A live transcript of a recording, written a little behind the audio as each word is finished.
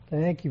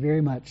Thank you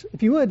very much.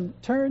 If you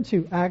would turn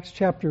to Acts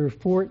chapter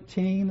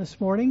 14 this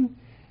morning.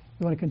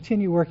 We want to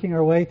continue working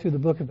our way through the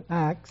book of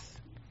Acts.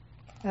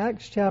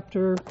 Acts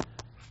chapter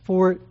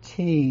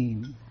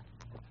 14.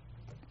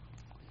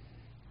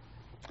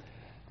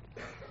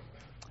 The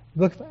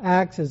book of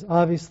Acts is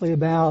obviously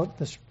about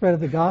the spread of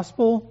the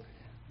gospel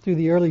through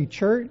the early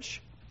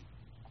church.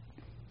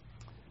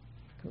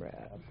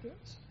 Grab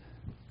this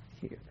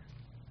here.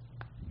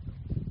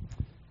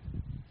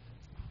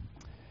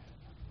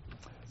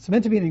 It's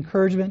meant to be an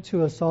encouragement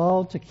to us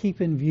all to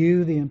keep in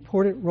view the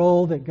important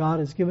role that God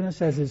has given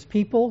us as His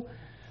people,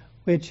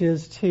 which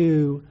is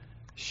to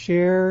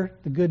share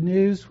the good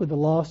news with the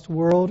lost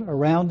world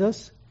around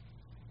us.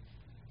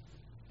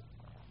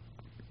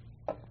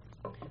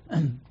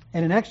 And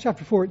in Acts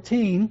chapter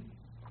 14,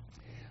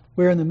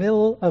 we're in the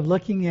middle of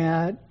looking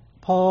at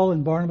Paul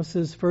and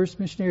Barnabas' first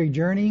missionary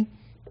journey,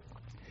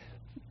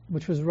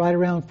 which was right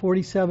around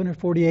 47 or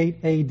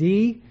 48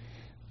 AD.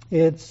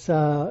 It's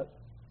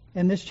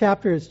in this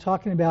chapter, it's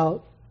talking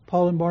about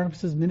Paul and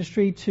Barnabas'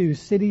 ministry to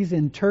cities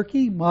in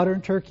Turkey,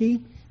 modern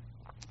Turkey,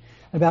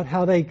 about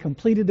how they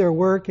completed their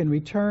work and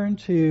returned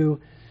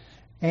to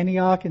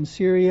Antioch in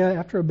Syria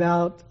after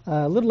about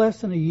a little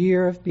less than a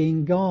year of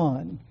being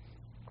gone.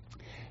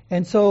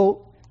 And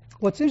so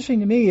what's interesting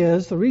to me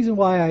is the reason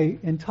why I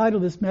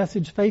entitled this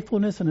message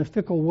Faithfulness in a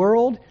Fickle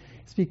World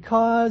is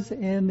because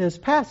in this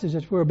passage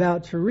that we're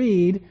about to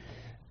read,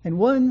 in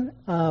one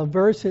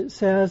verse it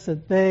says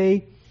that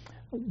they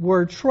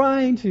were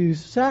trying to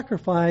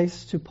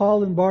sacrifice to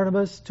Paul and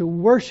Barnabas to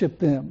worship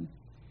them.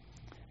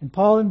 And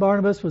Paul and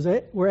Barnabas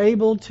were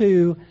able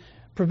to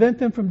prevent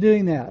them from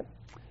doing that.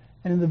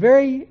 And in the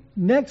very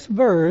next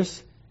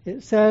verse,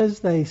 it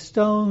says they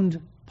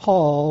stoned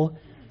Paul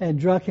and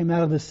drug him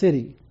out of the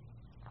city.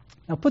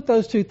 Now put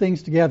those two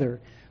things together.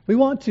 We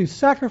want to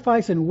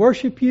sacrifice and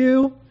worship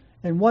you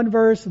in one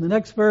verse. In the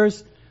next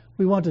verse,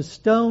 we want to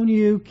stone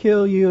you,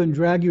 kill you, and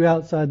drag you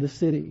outside the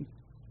city.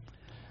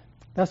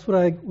 That's what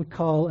I would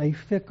call a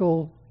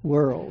fickle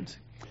world.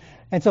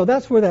 And so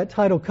that's where that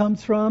title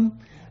comes from.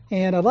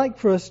 And I'd like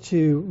for us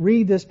to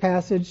read this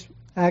passage,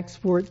 Acts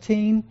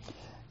 14,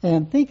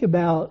 and think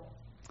about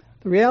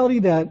the reality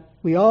that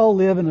we all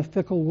live in a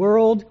fickle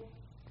world,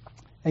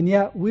 and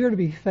yet we are to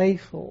be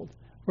faithful.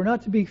 We're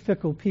not to be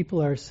fickle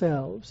people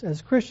ourselves.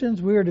 As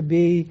Christians, we are to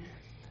be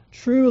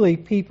truly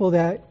people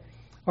that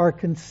are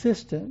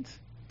consistent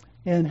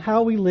in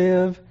how we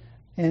live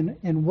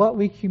and what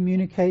we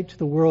communicate to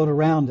the world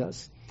around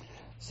us.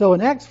 So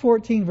in Acts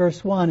 14,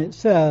 verse 1, it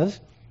says,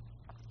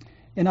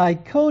 "In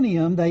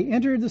Iconium they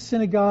entered the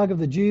synagogue of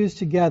the Jews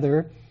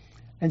together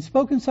and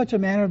spoke in such a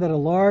manner that a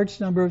large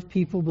number of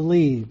people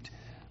believed,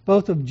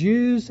 both of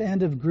Jews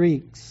and of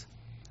Greeks.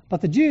 But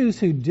the Jews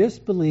who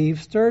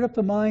disbelieved stirred up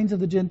the minds of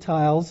the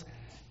Gentiles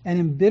and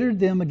embittered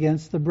them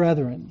against the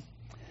brethren.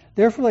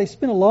 Therefore they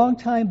spent a long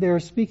time there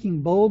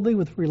speaking boldly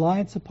with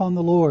reliance upon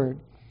the Lord,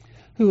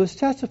 who was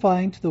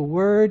testifying to the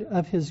word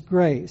of His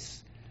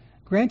grace,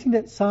 granting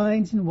that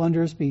signs and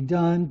wonders be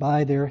done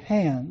by their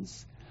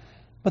hands.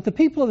 But the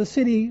people of the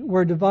city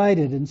were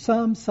divided, and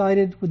some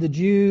sided with the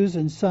Jews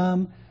and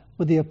some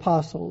with the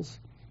apostles.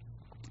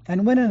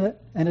 And when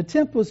an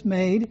attempt was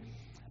made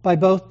by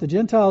both the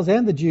Gentiles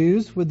and the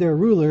Jews with their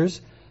rulers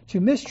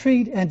to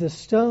mistreat and to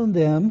stone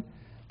them,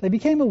 they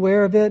became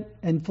aware of it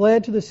and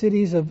fled to the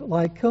cities of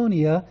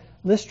Lycaonia,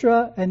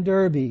 Lystra, and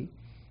Derbe,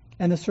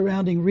 and the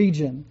surrounding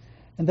region.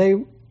 And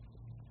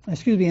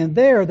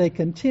there they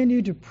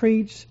continued to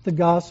preach the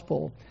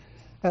gospel.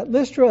 At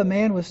Lystra a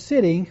man was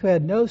sitting who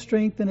had no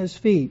strength in his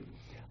feet,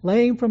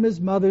 lame from his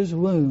mother's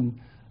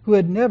womb, who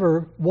had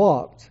never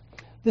walked.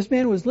 This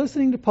man was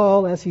listening to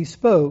Paul as he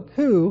spoke,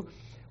 who,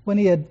 when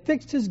he had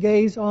fixed his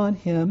gaze on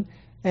him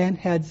and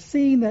had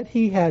seen that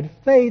he had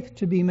faith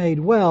to be made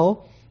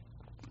well,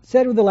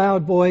 said with a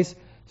loud voice,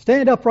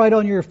 'Stand upright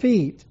on your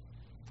feet.'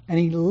 And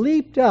he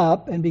leaped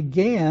up and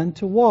began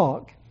to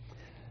walk.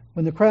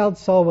 When the crowd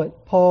saw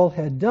what Paul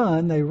had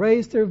done, they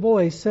raised their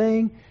voice,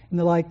 saying in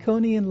the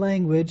Lycaonian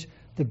language,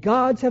 'The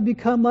gods have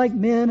become like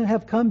men and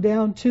have come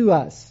down to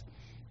us.'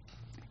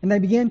 And they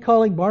began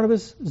calling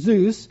Barnabas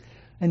Zeus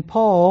and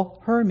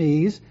Paul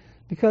Hermes,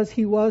 because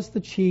he was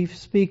the chief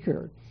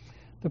speaker.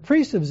 The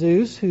priest of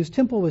Zeus, whose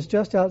temple was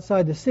just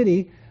outside the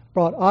city,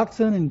 brought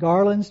oxen and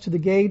garlands to the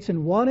gates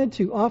and wanted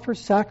to offer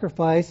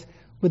sacrifice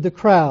with the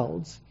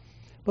crowds.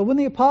 But when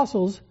the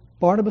apostles,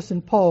 Barnabas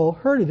and Paul,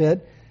 heard of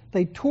it,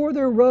 they tore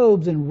their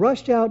robes and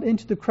rushed out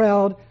into the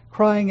crowd,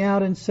 crying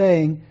out and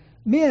saying,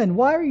 'Men,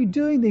 why are you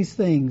doing these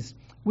things?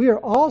 We are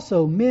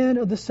also men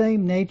of the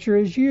same nature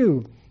as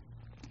you,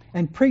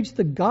 and preach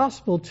the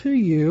gospel to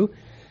you,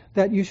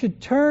 that you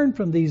should turn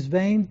from these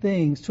vain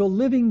things to a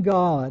living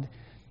God,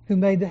 who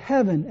made the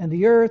heaven and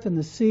the earth and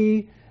the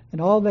sea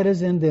and all that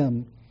is in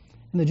them.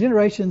 In the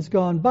generations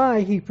gone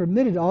by, He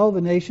permitted all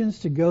the nations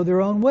to go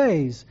their own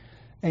ways,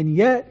 and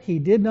yet He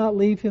did not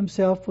leave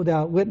Himself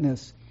without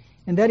witness,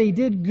 and that He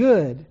did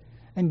good,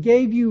 and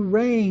gave you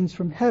rains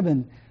from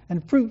heaven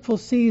and fruitful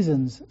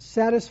seasons,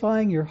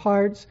 satisfying your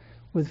hearts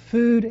with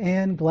food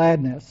and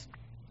gladness.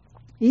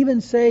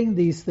 Even saying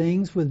these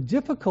things with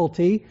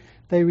difficulty,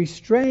 they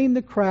restrained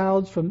the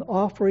crowds from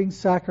offering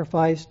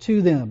sacrifice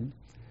to them.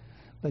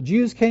 But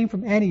Jews came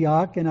from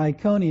Antioch and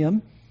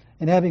Iconium,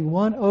 and having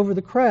won over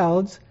the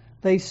crowds,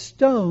 they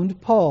stoned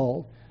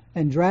Paul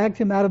and dragged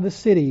him out of the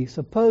city,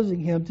 supposing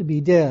him to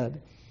be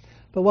dead.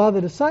 But while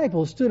the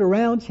disciples stood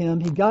around him,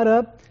 he got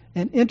up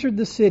and entered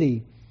the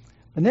city.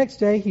 The next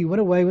day he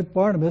went away with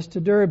Barnabas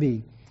to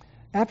Derbe.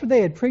 After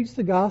they had preached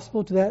the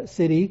gospel to that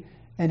city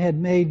and had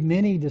made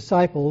many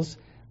disciples,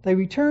 they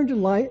returned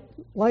to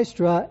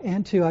Lystra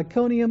and to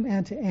Iconium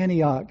and to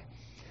Antioch,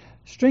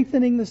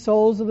 strengthening the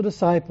souls of the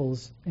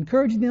disciples,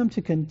 encouraging them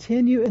to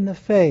continue in the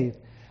faith,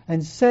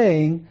 and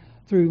saying,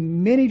 through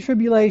many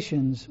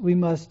tribulations we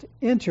must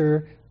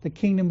enter the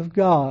kingdom of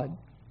God.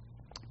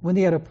 When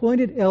they had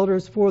appointed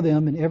elders for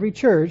them in every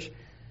church,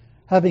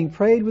 having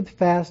prayed with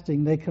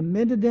fasting, they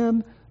commended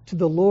them to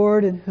the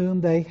Lord in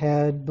whom they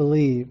had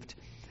believed.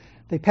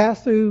 They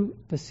passed through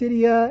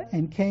Pisidia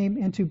and came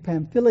into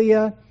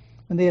Pamphylia.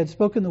 When they had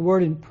spoken the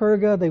word in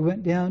Perga, they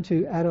went down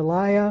to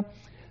Attalia.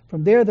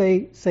 From there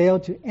they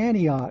sailed to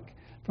Antioch,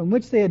 from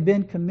which they had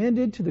been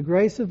commended to the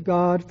grace of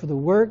God for the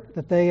work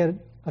that they had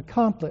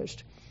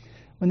accomplished.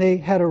 When they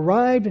had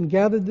arrived and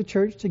gathered the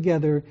church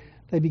together,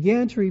 they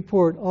began to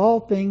report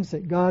all things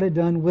that God had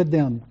done with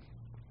them,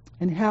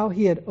 and how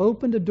he had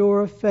opened a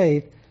door of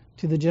faith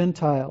to the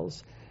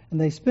Gentiles.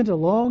 And they spent a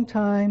long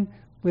time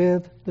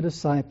with the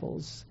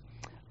disciples.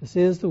 This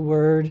is the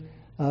word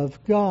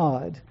of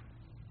God.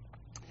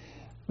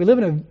 We live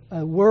in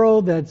a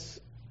world that's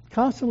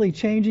constantly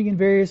changing in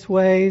various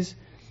ways,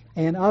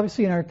 and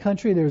obviously in our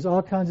country there's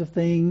all kinds of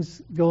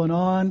things going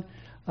on,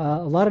 a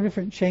lot of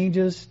different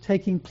changes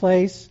taking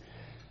place.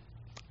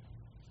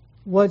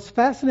 What's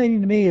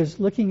fascinating to me is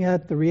looking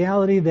at the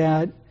reality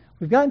that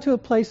we've gotten to a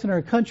place in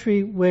our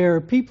country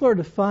where people are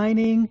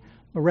defining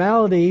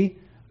morality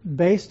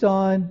based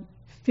on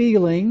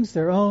feelings,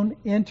 their own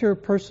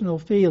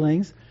interpersonal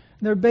feelings,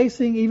 and they're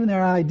basing even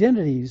their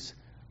identities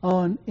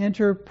on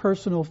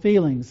interpersonal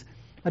feelings.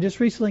 I just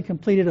recently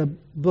completed a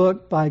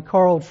book by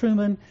Carl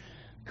Trueman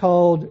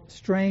called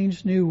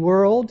Strange New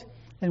World,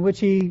 in which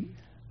he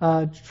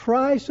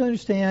tries to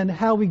understand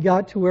how we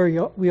got to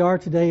where we are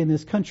today in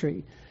this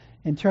country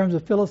in terms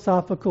of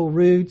philosophical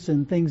roots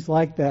and things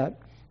like that.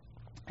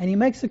 And he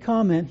makes a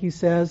comment, he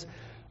says,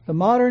 the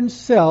modern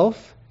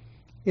self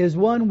is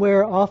one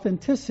where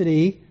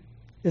authenticity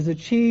is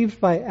achieved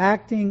by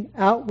acting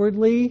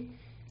outwardly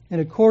in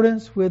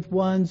accordance with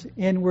one's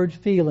inward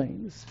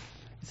feelings.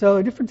 So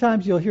at different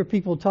times you'll hear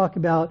people talk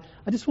about,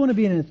 I just want to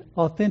be an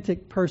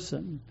authentic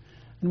person.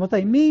 And what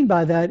they mean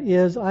by that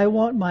is, I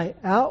want my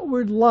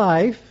outward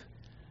life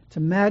to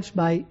match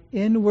my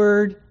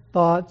inward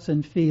thoughts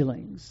and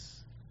feelings.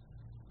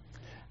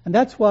 And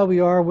that's why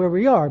we are where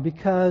we are,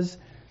 because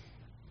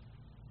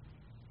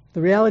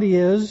the reality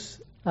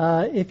is,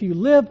 if you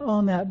live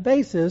on that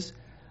basis,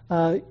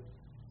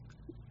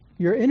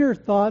 your inner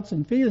thoughts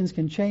and feelings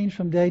can change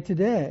from day to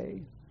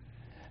day.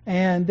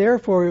 And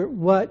therefore,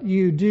 what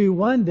you do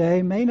one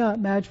day may not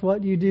match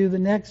what you do the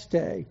next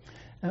day.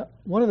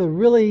 One of the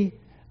really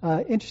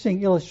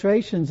interesting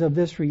illustrations of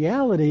this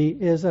reality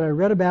is that I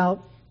read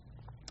about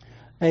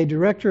a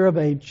director of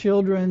a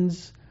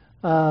children's,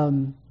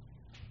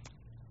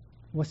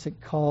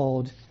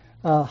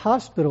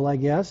 hospital, I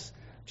guess,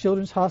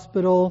 children's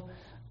hospital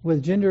with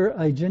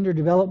a gender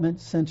development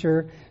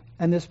center.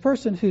 And this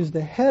person who's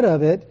the head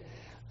of it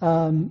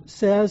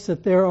says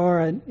that there are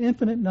an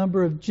infinite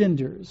number of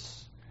genders.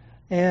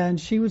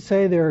 And she would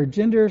say there are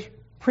gender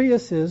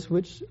Priuses,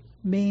 which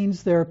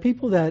means there are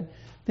people that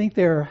think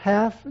they're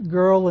half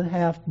girl and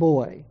half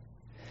boy.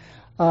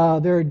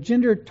 There are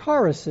gender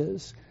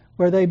Tauruses,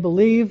 where they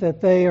believe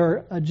that they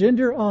are a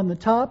gender on the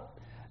top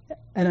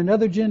and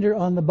another gender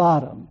on the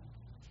bottom.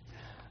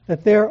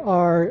 That there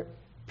are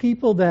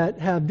people that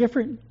have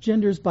different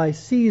genders by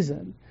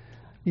season.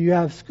 You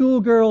have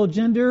schoolgirl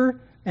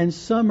gender and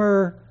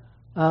summer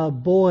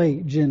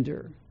boy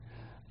gender.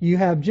 You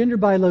have gender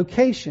by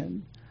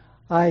location.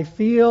 I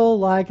feel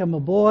like I'm a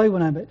boy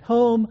when I'm at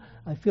home.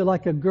 I feel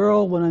like a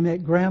girl when I'm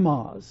at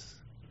grandma's.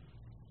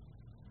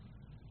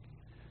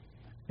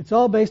 It's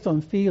all based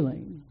on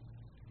feeling.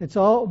 It's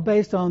all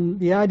based on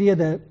the idea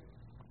that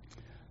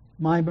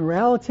my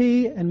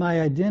morality and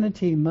my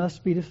identity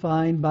must be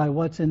defined by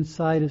what's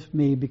inside of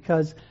me,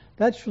 because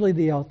that's really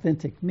the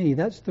authentic me.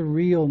 That's the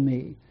real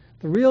me.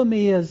 The real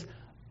me is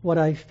what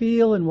I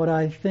feel and what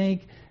I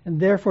think, and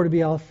therefore to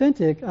be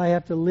authentic, I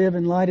have to live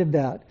in light of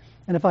that.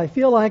 And if I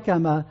feel like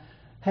I'm a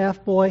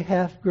half boy,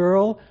 half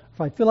girl, if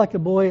I feel like a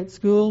boy at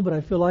school, but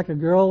I feel like a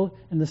girl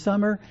in the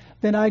summer,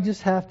 then I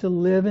just have to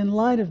live in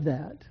light of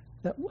that.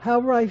 That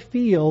however I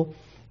feel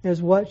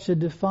is what should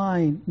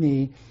define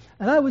me.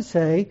 And I would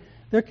say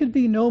there could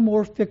be no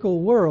more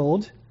fickle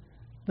world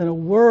than a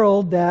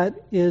world that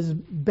is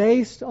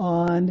based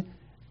on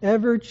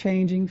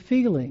ever-changing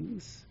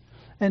feelings.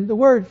 And the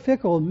word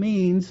fickle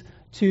means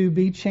to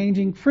be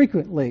changing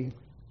frequently,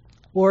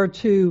 or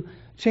to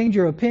change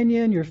your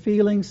opinion, your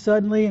feelings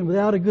suddenly and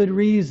without a good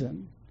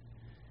reason.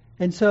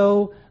 And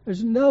so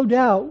there's no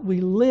doubt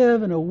we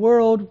live in a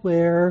world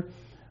where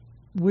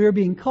we're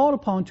being called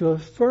upon to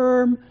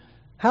affirm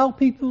how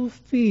people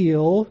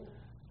feel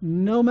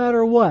no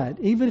matter what,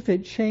 even if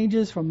it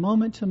changes from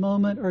moment to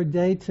moment or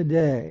day to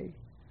day.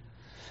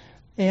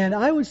 And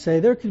I would say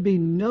there could be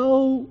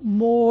no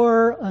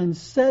more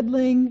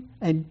unsettling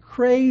and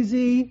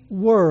crazy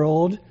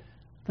world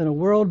than a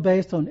world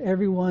based on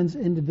everyone's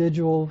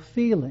individual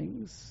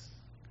feelings.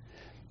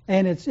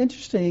 And it's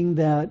interesting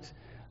that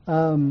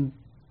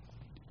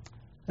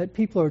that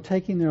people are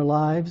taking their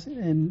lives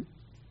in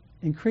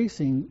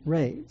increasing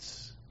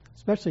rates,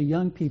 especially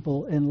young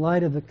people, in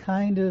light of the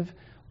kind of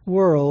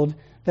world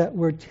that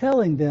we're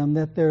telling them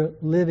that they're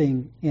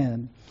living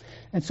in.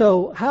 And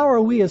so how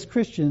are we as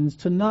Christians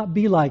to not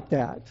be like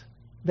that?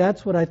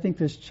 That's what I think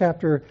this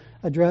chapter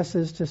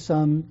addresses to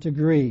some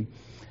degree.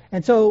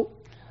 And so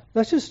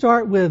let's just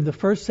start with the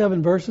first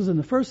 7 verses. In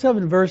the first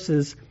 7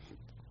 verses,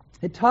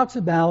 it talks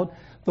about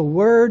the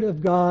Word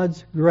of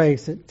God's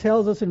grace. It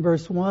tells us in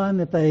verse 1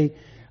 that they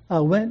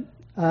went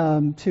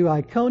to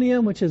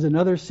Iconium, which is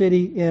another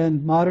city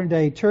in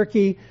modern-day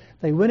Turkey.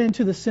 They went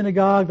into the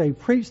synagogue, they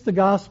preached the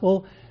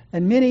gospel,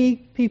 and many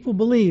people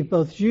believed,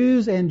 both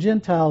Jews and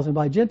Gentiles. And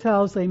by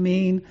Gentiles, they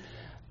mean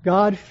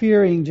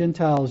God-fearing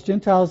Gentiles,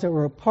 Gentiles that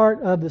were a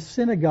part of the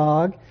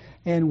synagogue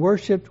and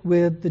worshipped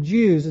with the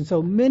Jews. And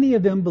so many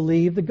of them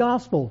believed the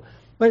gospel.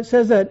 But it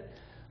says that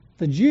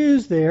the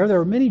Jews there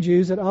were many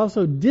Jews that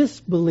also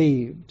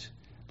disbelieved.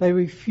 They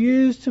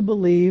refused to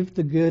believe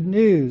the good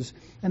news.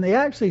 And they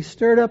actually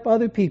stirred up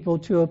other people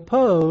to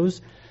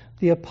oppose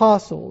the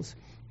apostles.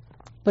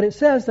 But it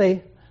says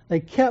they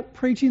kept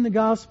preaching the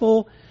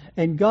gospel,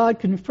 and God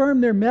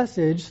confirmed their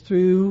message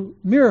through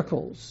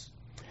miracles.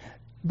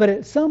 But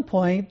at some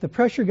point, the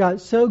pressure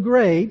got so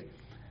great,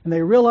 and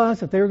they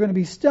realized that they were going to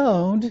be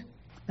stoned,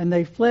 and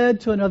they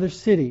fled to another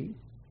city.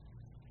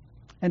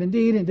 And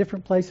indeed, in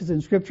different places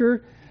in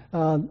Scripture,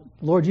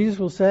 Lord Jesus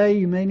will say,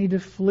 you may need to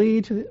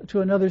flee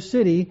to another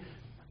city,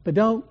 but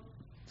don't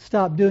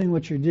stop doing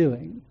what you're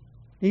doing.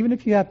 Even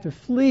if you have to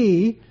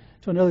flee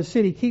to another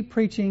city, keep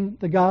preaching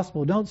the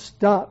gospel. Don't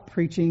stop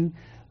preaching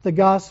the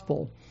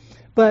gospel.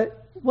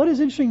 But what is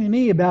interesting to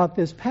me about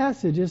this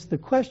passage is the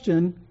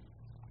question.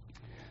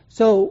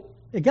 So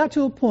it got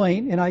to a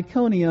point in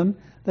Iconium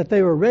that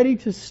they were ready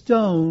to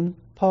stone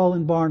Paul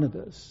and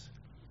Barnabas.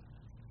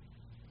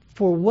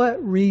 For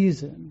what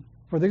reason?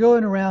 Were they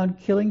going around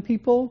killing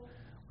people?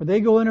 Were they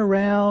going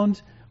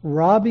around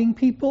robbing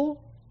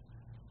people?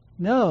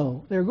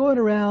 No, they're going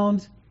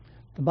around,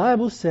 the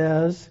Bible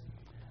says,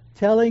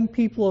 telling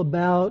people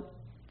about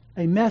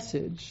a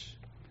message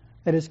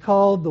that is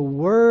called the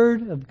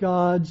Word of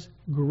God's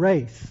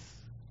grace.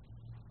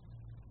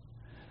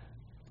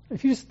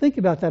 If you just think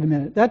about that a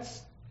minute,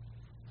 that's,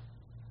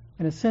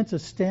 in a sense,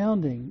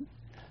 astounding.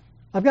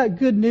 I've got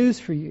good news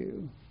for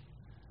you.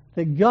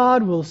 That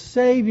God will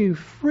save you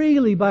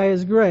freely by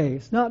His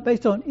grace, not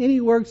based on any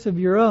works of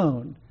your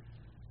own.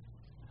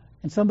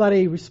 And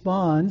somebody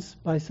responds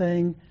by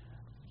saying,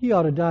 you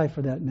ought to die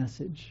for that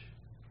message.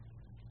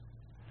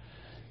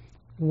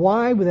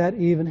 Why would that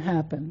even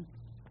happen?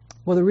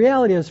 Well, the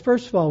reality is,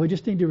 first of all, we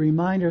just need to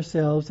remind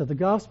ourselves that the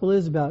gospel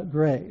is about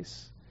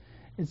grace.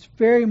 It's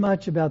very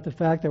much about the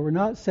fact that we're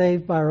not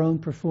saved by our own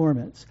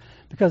performance.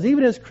 Because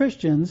even as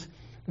Christians,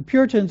 the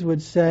Puritans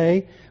would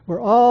say,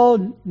 we're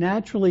all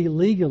naturally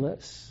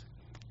legalists.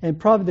 And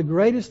probably the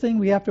greatest thing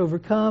we have to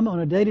overcome on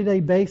a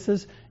day-to-day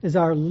basis is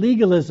our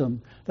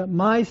legalism. That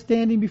my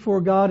standing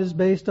before God is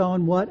based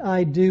on what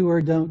I do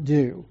or don't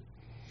do.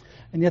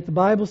 And yet the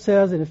Bible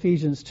says in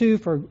Ephesians 2,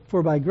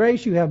 for by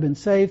grace you have been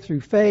saved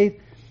through faith,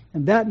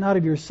 and that not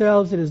of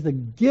yourselves, it is the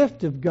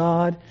gift of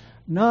God,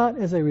 not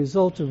as a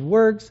result of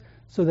works,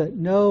 so that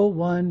no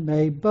one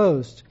may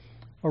boast.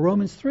 Or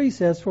Romans 3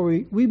 says, for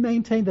we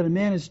maintain that a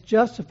man is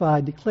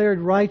justified, declared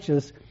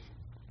righteous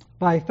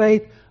by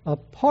faith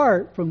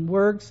apart from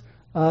works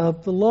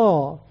of the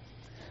law.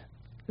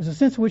 There's a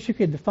sense in which you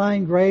could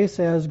define grace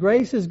as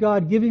grace is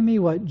God giving me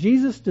what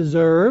Jesus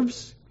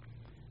deserves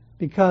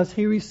because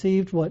He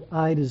received what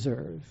I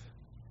deserve.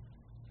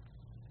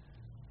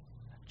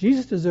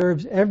 Jesus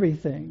deserves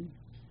everything.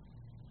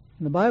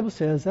 And the Bible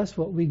says that's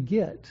what we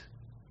get.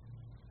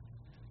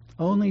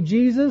 Only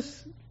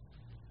Jesus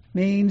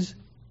means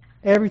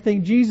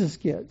everything Jesus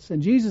gets.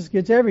 And Jesus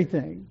gets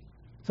everything.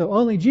 So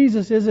only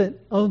Jesus isn't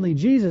only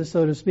Jesus,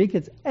 so to speak.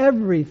 It's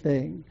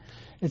everything.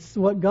 It's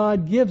what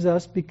God gives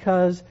us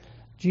because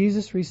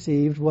Jesus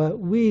received what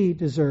we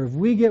deserve.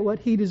 We get what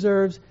He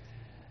deserves.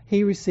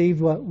 He received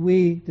what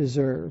we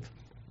deserve.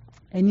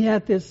 And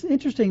yet it's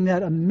interesting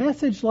that a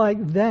message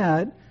like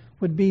that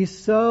would be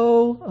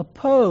so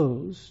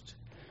opposed.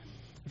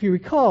 If you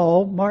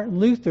recall, Martin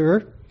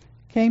Luther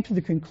came to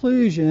the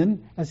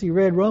conclusion, as he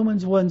read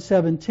Romans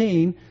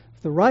 1:17,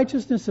 the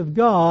righteousness of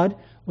God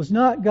was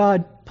not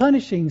God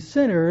punishing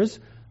sinners,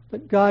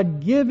 but God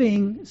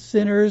giving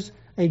sinners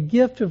a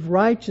gift of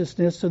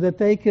righteousness so that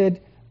they could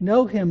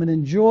know Him and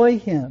enjoy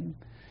Him.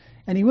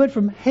 And he went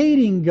from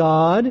hating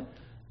God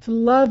to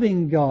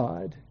loving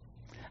God.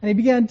 And he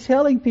began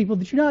telling people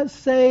that you're not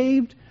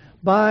saved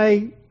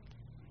by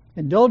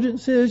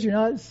indulgences. You're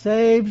not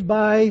saved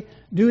by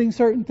doing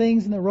certain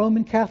things in the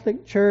Roman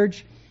Catholic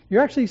Church.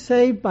 You're actually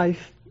saved by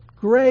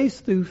grace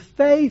through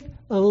faith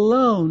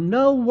alone,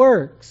 no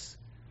works.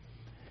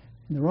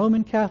 And the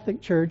Roman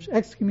Catholic Church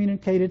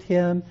excommunicated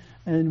him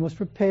and was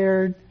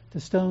prepared to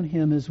stone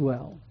him as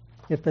well,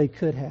 if they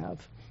could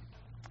have.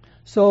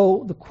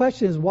 So the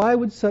question is, why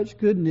would such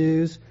good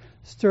news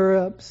stir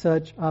up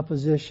such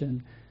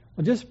opposition?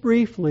 Well, just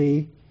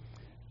briefly,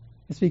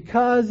 it's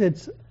because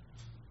it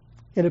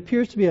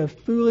appears to be a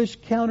foolish,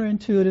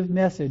 counterintuitive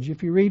message.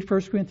 If you read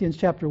 1 Corinthians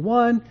chapter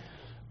 1,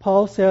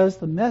 Paul says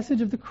the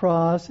message of the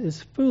cross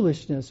is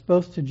foolishness,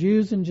 both to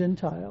Jews and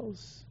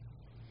Gentiles.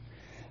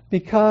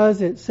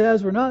 Because it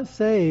says we're not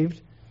saved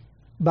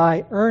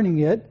by earning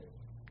it.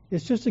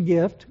 It's just a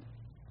gift.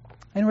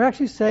 And we're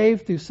actually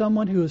saved through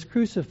someone who was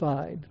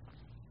crucified,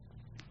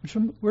 which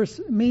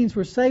means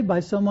we're saved by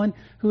someone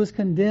who was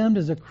condemned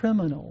as a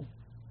criminal.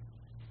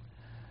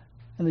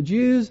 And the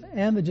Jews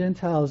and the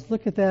Gentiles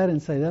look at that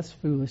and say, that's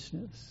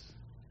foolishness.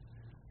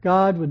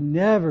 God would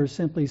never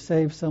simply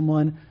save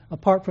someone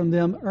apart from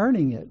them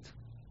earning it.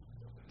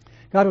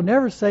 God would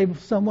never save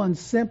someone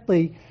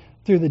simply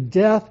through the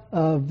death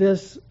of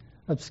this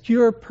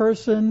obscure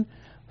person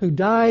who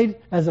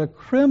died as a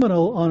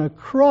criminal on a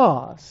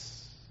cross.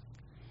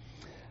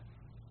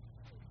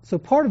 So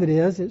part of it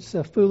is, it's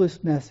a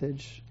foolish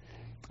message.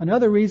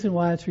 Another reason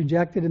why it's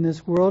rejected in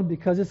this world,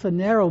 because it's a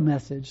narrow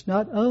message.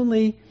 Not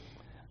only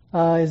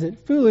is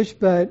it foolish,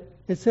 but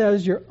it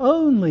says you're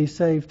only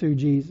saved through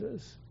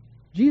Jesus.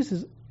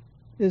 Jesus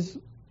is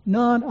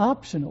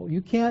non-optional.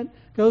 You can't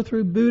go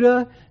through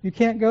Buddha, you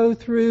can't go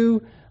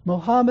through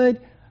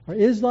Muhammad or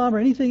Islam or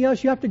anything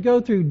else. You have to go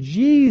through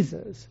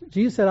Jesus.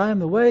 Jesus said, I am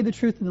the way, the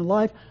truth, and the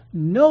life.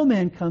 No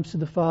man comes to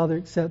the Father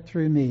except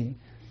through me.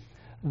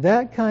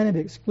 That kind of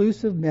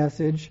exclusive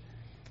message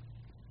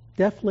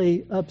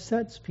definitely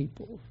upsets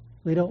people.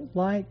 They don't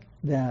like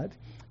that.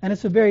 And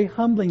it's a very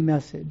humbling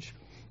message.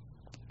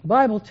 The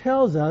Bible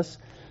tells us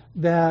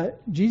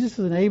that Jesus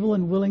is an able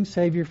and willing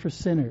Savior for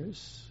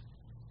sinners,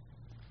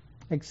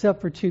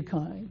 except for two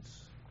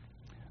kinds,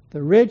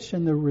 the rich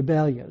and the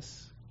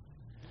rebellious.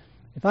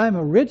 If I'm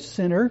a rich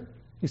sinner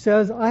who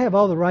says, I have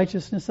all the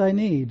righteousness I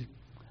need,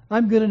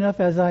 I'm good enough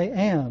as I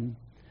am,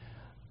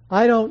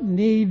 I don't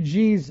need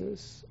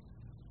Jesus.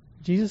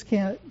 Jesus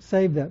can't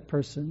save that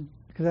person,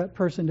 because that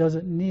person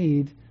doesn't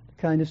need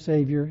the kind of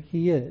Savior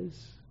He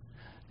is.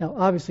 Now,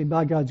 obviously,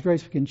 by God's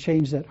grace, we can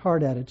change that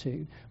heart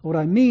attitude. What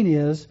I mean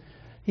is,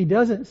 He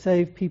doesn't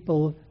save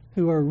people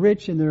who are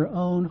rich in their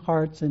own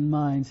hearts and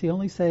minds. He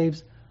only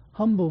saves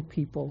humble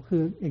people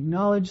who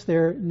acknowledge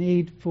their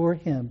need for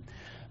Him.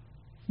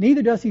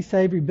 Neither does He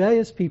save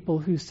rebellious people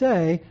who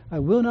say, I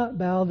will not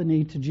bow the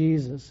knee to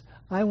Jesus.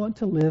 I want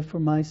to live for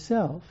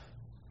myself.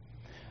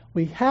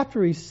 We have to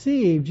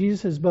receive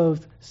Jesus as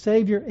both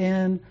Savior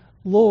and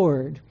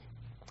Lord.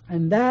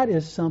 And that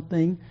is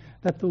something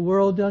that the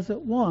world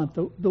doesn't want.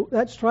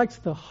 That strikes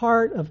the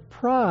heart of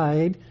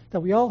pride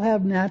that we all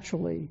have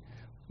naturally.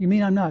 You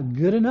mean I'm not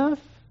good enough?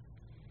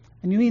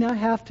 And you mean I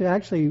have to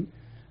actually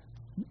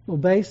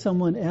obey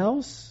someone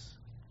else?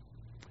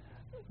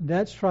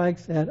 That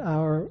strikes at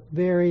our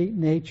very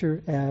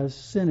nature as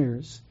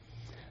sinners.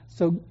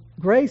 So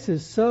grace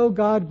is so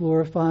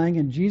God-glorifying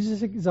and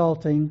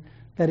Jesus-exalting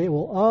that it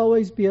will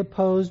always be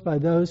opposed by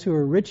those who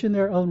are rich in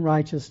their own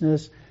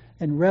righteousness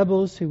and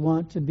rebels who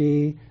want to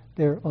be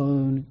their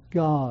own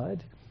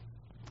God.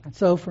 And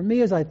so for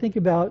me, as I think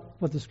about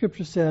what the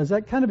Scripture says,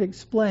 that kind of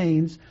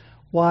explains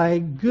why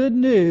good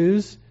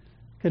news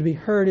could be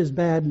heard as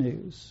bad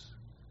news.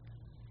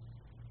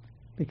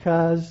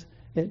 Because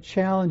it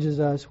challenges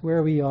us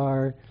where we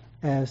are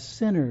as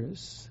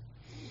sinners.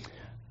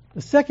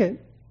 The second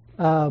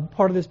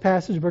part of this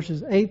passage,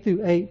 verses 8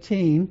 through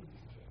 18,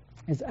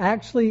 is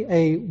actually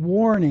a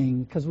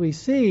warning, because we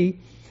see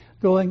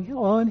going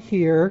on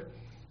here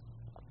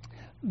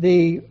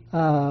the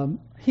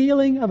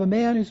healing of a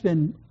man who's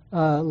been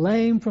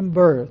lame from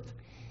birth.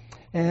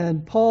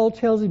 And Paul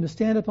tells him to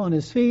stand up on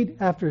his feet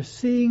after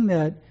seeing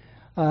that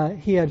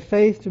he had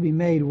faith to be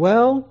made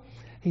well.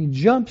 He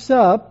jumps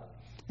up,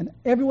 and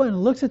everyone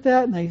looks at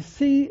that, and they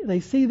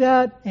see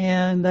that,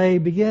 and they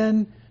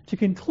begin to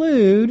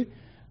conclude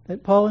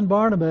that Paul and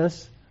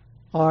Barnabas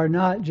are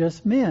not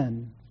just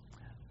men.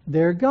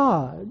 They're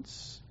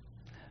gods.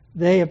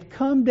 They have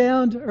come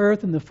down to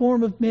earth in the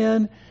form of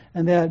men,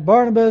 and that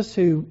Barnabas,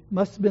 who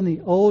must have been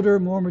the older,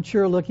 more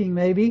mature looking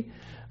maybe,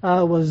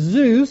 was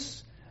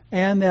Zeus,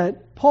 and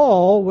that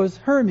Paul was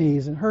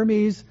Hermes, and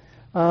Hermes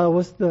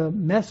was the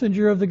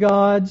messenger of the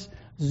gods.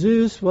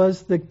 Zeus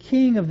was the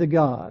king of the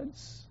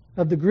gods,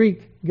 of the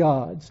Greek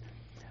gods.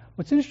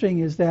 What's interesting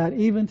is that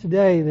even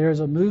today there's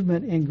a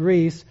movement in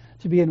Greece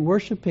to begin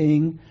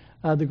worshiping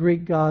the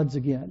Greek gods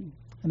again.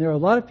 And there are a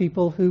lot of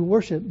people who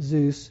worship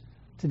Zeus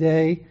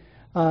today,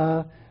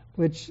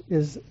 which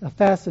is a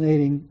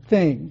fascinating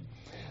thing.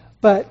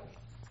 But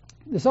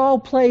this all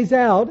plays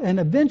out, and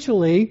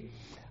eventually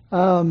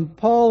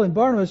Paul and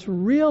Barnabas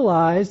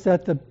realize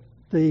that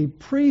the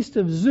priest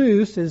of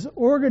Zeus is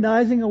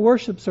organizing a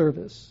worship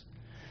service.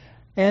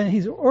 And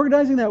he's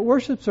organizing that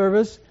worship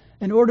service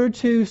in order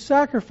to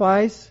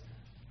sacrifice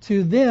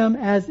to them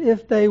as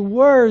if they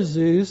were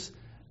Zeus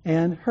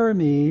and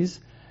Hermes.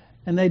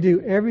 And they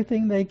do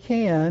everything they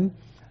can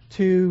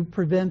to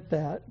prevent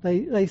that.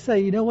 They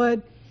say, you know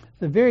what?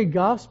 The very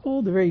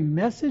gospel, the very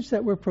message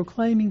that we're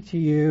proclaiming to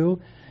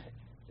you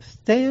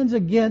stands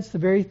against the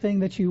very thing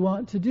that you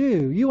want to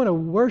do. You want to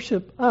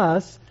worship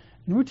us,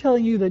 and we're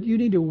telling you that you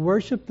need to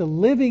worship the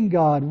living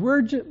God.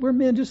 We're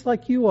men just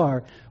like you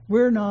are.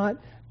 We're not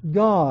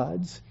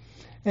gods.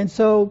 And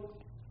so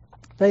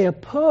they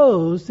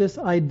oppose this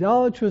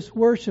idolatrous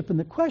worship. And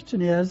the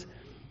question is,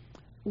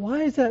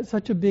 why is that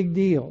such a big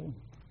deal?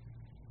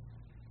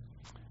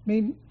 I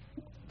mean,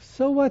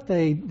 so what?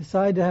 They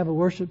decide to have a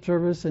worship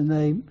service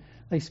and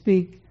they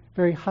speak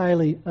very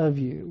highly of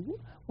you.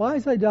 Why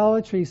is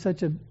idolatry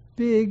such a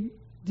big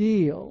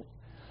deal?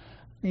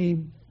 I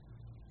mean,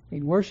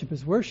 worship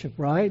is worship,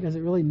 right? Does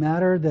it really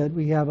matter that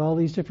we have all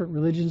these different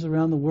religions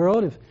around the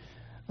world?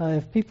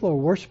 If people are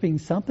worshiping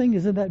something,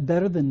 isn't that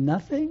better than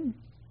nothing?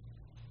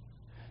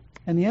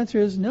 And the answer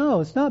is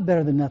no, it's not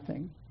better than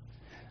nothing.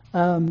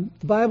 The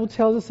Bible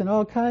tells us in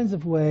all kinds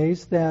of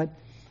ways that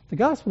the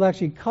gospel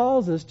actually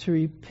calls us to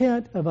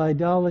repent of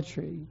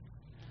idolatry.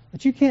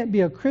 That you can't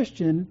be a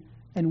Christian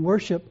and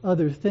worship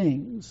other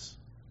things.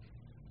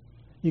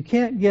 You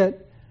can't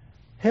get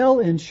hell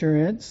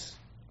insurance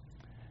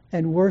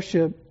and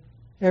worship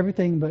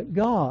everything but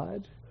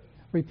God.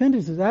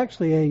 Repentance is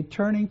actually a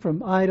turning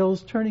from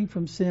idols, turning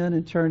from sin,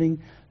 and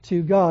turning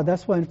to God.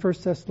 That's why in 1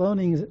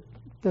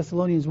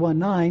 Thessalonians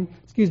 1:9,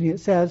 it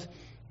says,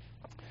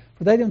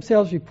 "For they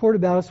themselves report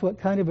about us what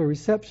kind of a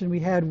reception we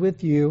had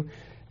with you,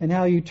 and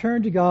how you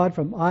turned to God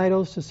from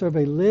idols to serve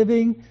a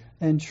living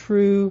and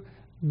true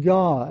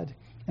God."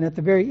 And at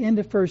the very end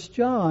of 1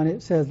 John,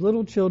 it says,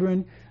 "Little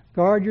children,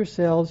 guard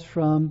yourselves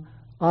from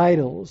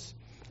idols."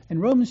 In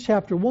Romans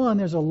chapter 1,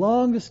 there's a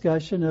long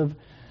discussion of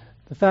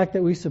the fact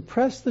that we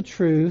suppress the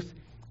truth,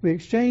 we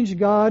exchange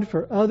God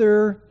for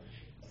other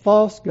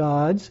false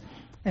gods,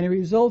 and it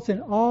results in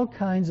all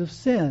kinds of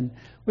sin.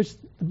 Which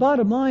the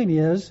bottom line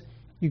is,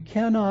 you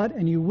cannot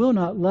and you will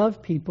not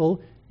love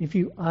people if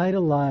you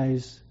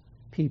idolize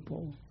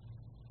people.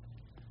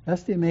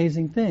 That's the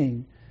amazing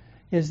thing,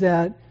 is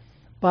that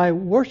by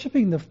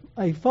worshiping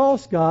a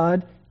false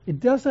god, it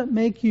doesn't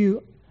make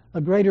you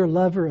a greater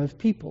lover of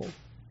people.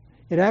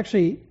 It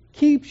actually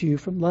keeps you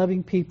from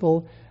loving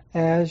people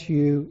as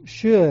you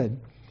should.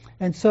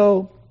 And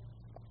so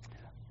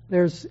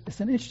it's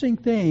an interesting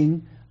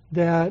thing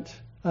that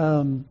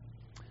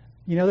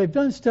they've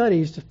done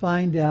studies to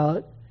find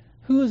out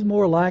who is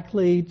more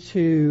likely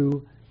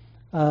to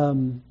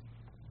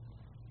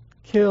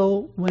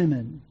kill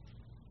women.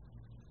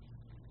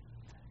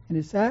 And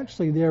it's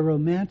actually their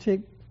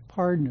romantic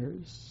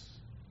partners.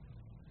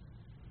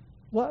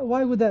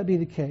 Why would that be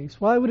the case?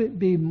 Why would it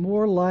be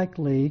more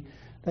likely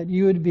that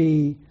you would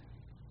be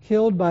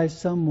killed by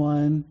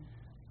someone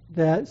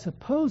that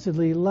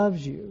supposedly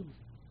loves you?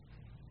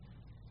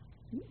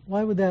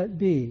 Why would that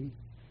be?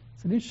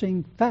 It's an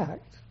interesting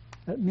fact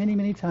that many,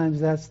 many times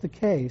that's the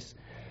case.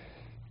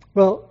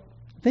 Well,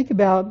 think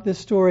about this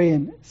story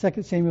in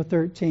 2 Samuel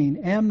 13,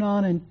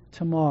 Amnon and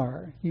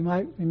Tamar. You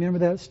might remember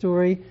that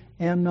story.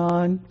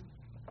 Amnon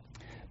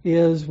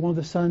is one of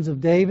the sons of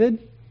David, and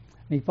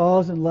he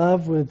falls in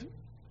love with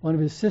one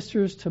of his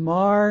sisters,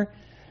 Tamar,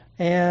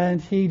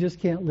 and he just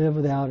can't live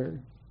without her.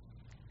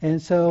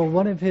 And so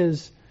one of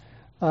his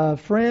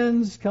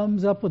friends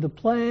comes up with a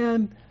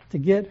plan to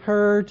get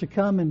her to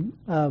come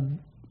and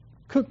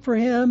cook for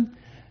him,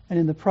 and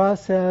in the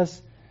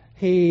process,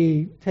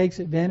 he takes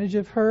advantage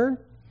of her.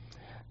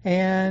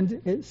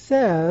 And it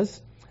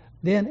says,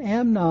 "Then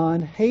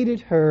Amnon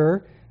hated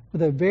her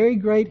with a very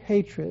great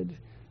hatred,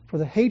 for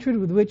the hatred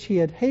with which he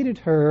had hated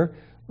her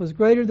was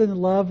greater than the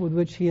love with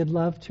which he had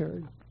loved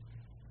her."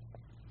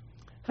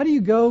 How do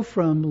you go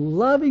from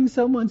loving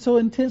someone so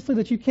intensely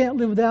that you can't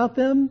live without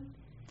them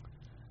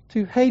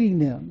to hating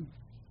them?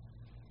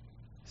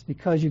 It's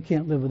because you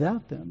can't live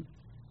without them.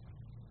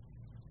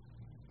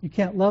 You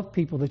can't love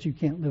people that you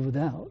can't live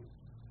without,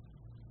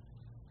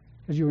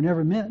 because you were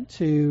never meant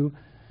to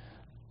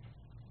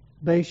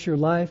base your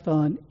life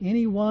on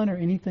anyone or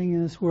anything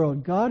in this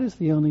world. God is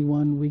the only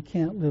one we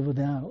can't live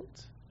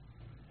without.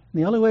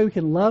 And the only way we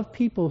can love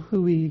people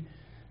who we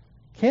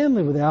can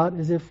live without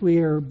is if we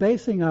are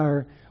basing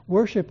our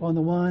worship on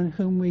the one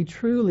whom we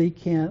truly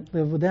can't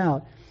live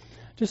without.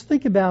 Just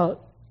think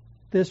about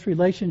this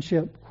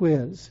relationship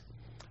quiz.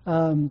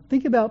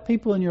 Think about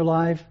people in your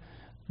life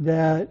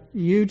that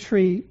you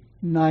treat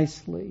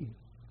nicely,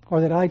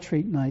 or that I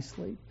treat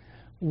nicely.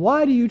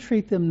 Why do you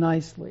treat them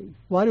nicely?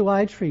 Why do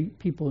I treat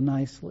people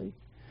nicely?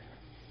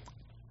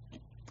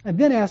 And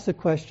then ask the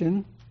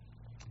question,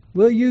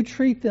 will you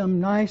treat them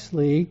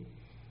nicely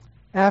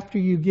after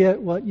you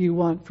get what you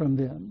want from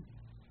them?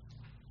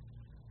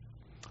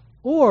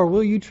 Or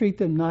will you treat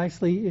them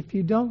nicely if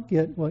you don't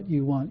get what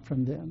you want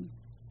from them?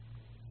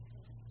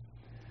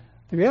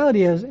 The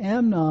reality is,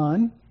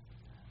 Amnon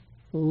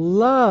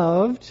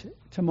loved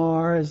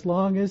Tamar as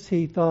long as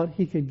he thought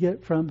he could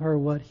get from her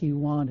what he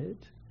wanted.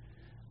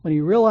 When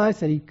he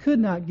realized that he could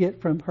not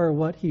get from her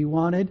what he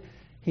wanted,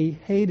 he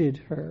hated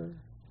her.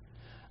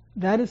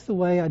 That is the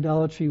way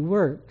idolatry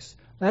works.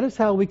 That is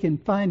how we can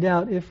find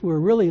out if we're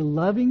really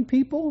loving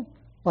people,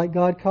 like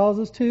God calls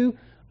us to,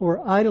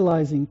 or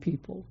idolizing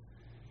people.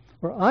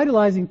 Or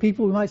idolizing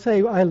people, we might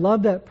say, I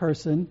love that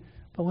person,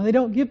 but when they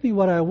don't give me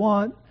what I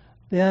want,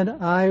 then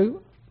I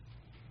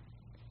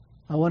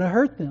want to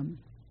hurt them.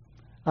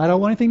 I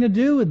don't want anything to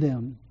do with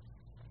them.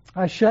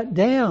 I shut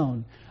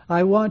down.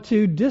 I want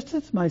to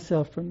distance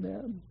myself from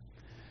them.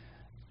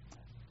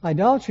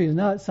 Idolatry is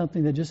not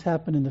something that just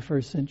happened in the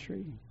first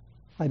century.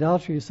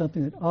 Idolatry is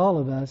something that all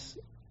of us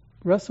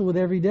wrestle with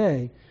every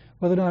day.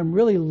 Whether or not I'm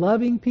really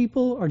loving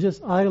people or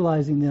just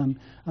idolizing them.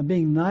 I'm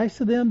being nice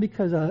to them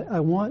because I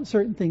want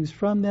certain things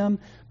from them,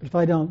 but if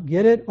I don't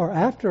get it, or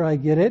after I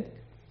get it,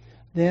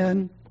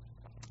 then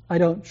I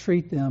don't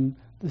treat them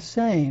the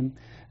same.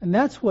 And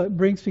that's what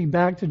brings me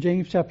back to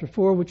James chapter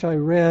 4, which I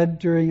read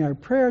during our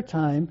prayer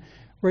time,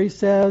 where he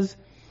says,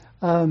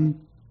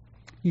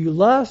 you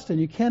lust and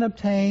you can't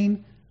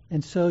obtain,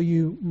 and so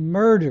you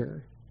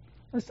murder.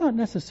 That's not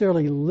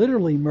necessarily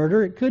literally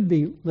murder. It could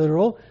be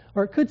literal,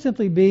 or it could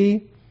simply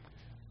be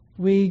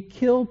we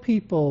kill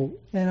people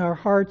in our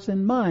hearts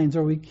and minds,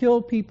 or we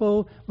kill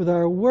people with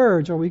our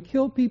words, or we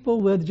kill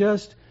people with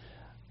just,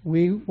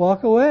 we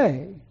walk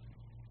away.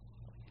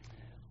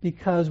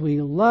 Because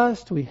we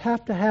lust, we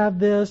have to have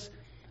this,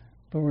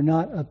 but we're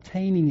not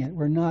obtaining it.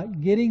 We're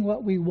not getting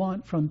what we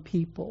want from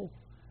people.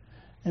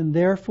 And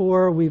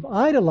therefore, we've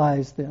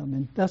idolized them.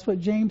 And that's what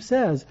James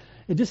says.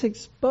 It just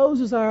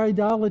exposes our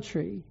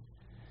idolatry.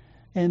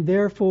 And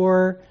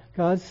therefore,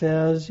 God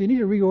says, you need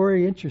to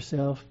reorient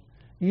yourself.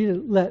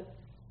 You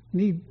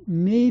need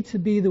me to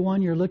be the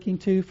one you're looking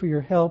to for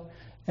your help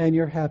and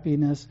your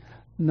happiness,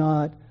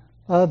 not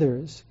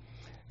others.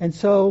 And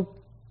so,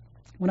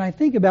 when I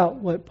think about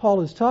what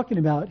Paul is talking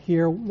about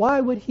here,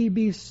 why would he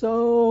be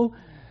so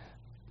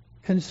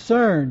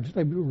concerned?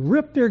 They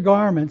ripped their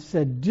garments,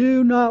 said,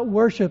 do not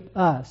worship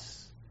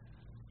us.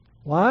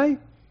 Why?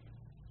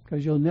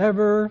 Because you'll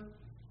never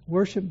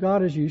worship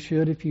God as you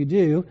should if you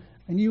do,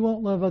 and you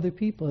won't love other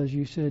people as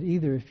you should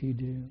either if you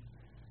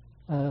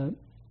do.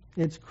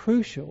 It's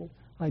crucial.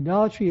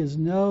 Idolatry is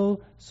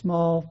no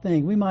small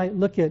thing. We might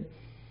look at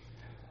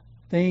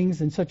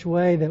things in such a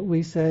way that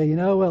we say,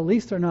 well, at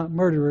least they're not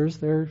murderers.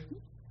 They're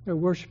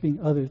worshiping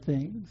other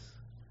things.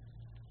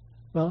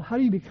 Well, how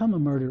do you become a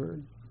murderer?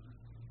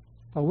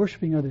 By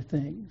worshiping other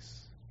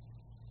things.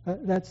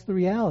 That's the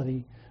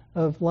reality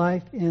of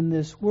life in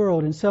this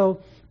world. And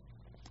so,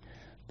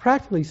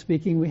 practically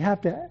speaking, we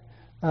have to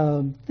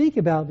think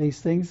about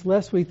these things,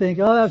 lest we think,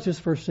 oh, that was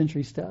just first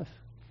century stuff.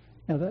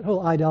 That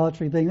whole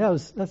idolatry thing,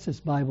 that's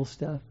just Bible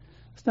stuff.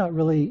 It's not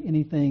really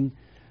anything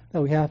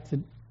that we have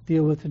to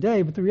deal with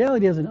today. But the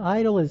reality is, an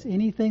idol is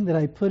anything that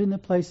I put in the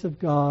place of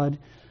God,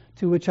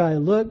 to which I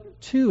look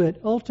to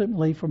it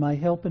ultimately for my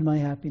help and my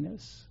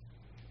happiness.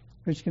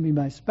 Which can be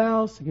my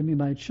spouse, it can be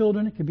my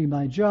children, it can be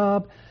my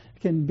job, it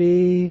can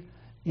be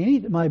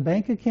my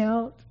bank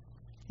account.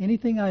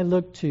 Anything I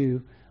look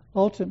to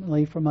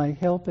ultimately for my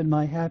help and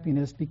my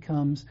happiness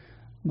becomes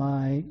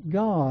my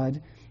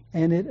God.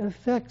 And it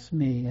affects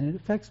me, and it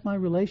affects my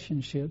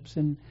relationships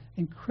in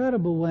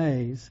incredible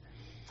ways.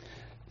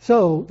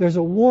 So there's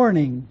a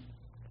warning.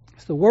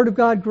 It's the Word of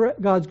God,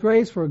 God's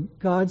grace, where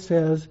God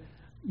says,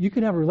 you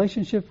can have a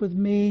relationship with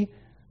me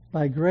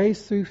by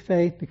grace through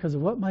faith because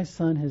of what my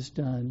Son has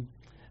done.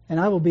 And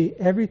I will be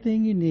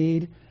everything you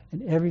need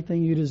and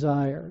everything you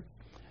desire.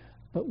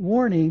 But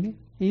warning,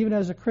 even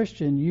as a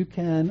Christian, you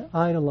can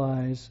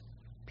idolize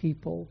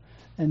people.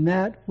 And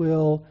that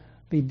will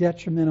be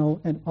detrimental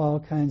in all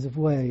kinds of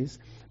ways.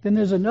 Then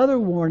there's another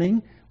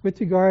warning with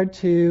regard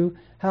to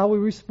how we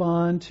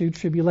respond to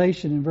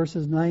tribulation in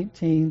verses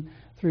 19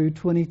 through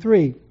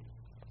 23.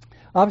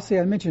 Obviously,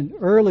 I mentioned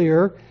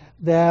earlier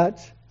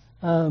that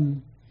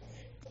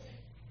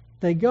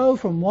they go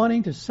from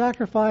wanting to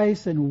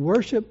sacrifice and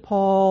worship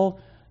Paul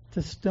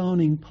to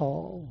stoning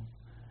Paul.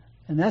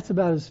 And that's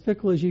about as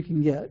fickle as you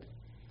can get.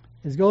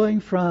 It's going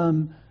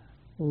from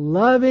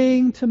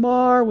loving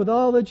Tamar with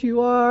all that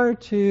you are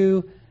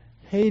to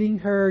hating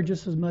her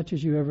just as much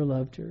as you ever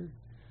loved her.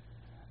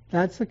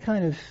 That's the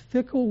kind of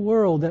fickle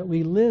world that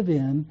we live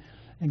in,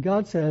 and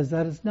God says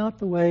that is not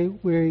the way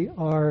we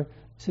are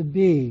to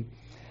be.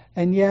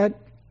 And yet,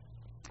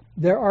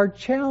 there are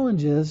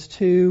challenges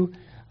to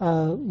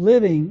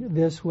living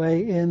this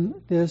way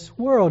in this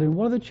world. And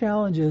one of the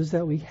challenges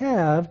that we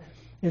have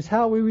is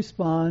how we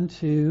respond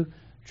to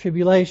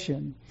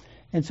tribulation.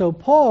 And so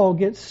Paul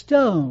gets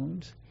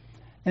stoned,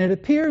 and it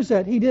appears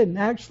that he didn't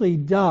actually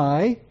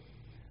die,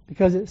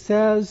 because it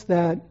says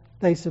that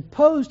they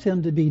supposed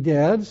him to be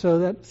dead, so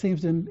that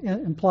seems to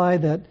imply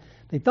that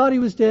they thought he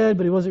was dead,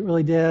 but he wasn't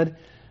really dead.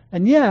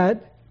 And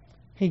yet,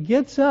 he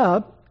gets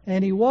up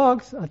and he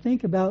walks, I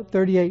think, about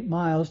 38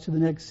 miles to the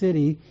next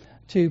city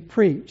to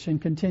preach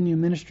and continue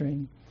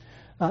ministering.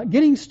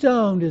 Getting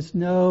stoned is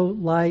no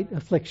light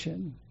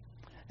affliction.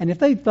 And if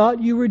they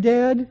thought you were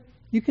dead,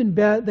 you can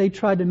bet they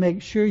tried to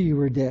make sure you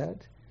were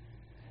dead.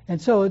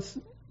 And so it's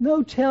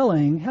no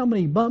telling how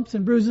many bumps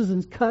and bruises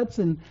and cuts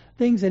and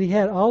things that he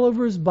had all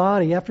over his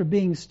body after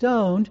being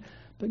stoned,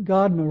 but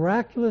God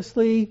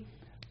miraculously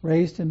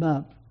raised him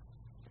up.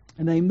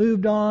 And they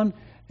moved on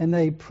and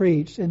they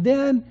preached. And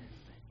then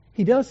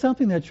he does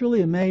something that's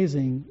really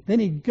amazing. Then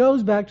he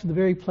goes back to the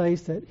very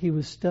place that he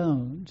was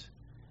stoned.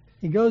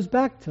 He goes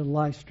back to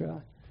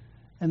Lystra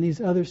and these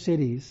other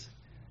cities.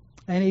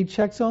 And he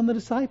checks on the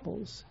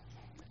disciples.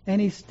 And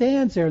he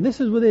stands there. And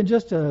this is within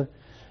just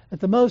at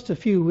the most a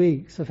few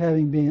weeks of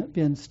having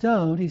been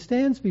stoned. He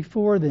stands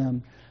before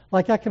them.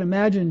 Like I can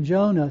imagine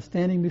Jonah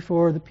standing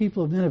before the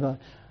people of Nineveh.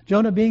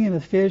 Jonah being in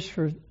a fish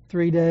for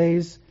 3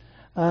 days.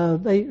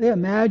 They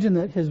imagine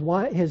that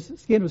his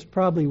skin was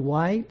probably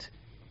white.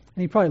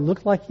 And he probably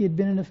looked like he had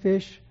been in a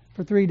fish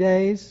for 3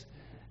 days.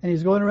 And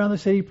he's going around the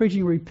city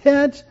preaching,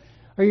 repent,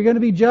 or you're going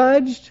to be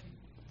judged.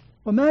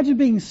 Well, imagine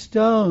being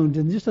stoned,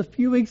 and just a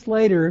few weeks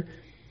later,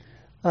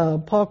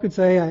 Paul could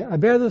say, I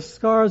bear the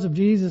scars of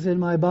Jesus in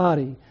my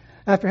body.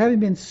 After having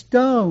been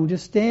stoned,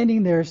 just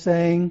standing there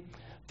saying,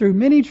 through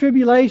many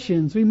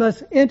tribulations, we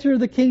must enter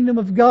the kingdom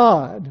of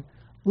God.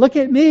 Look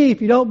at me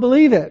if you don't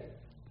believe it.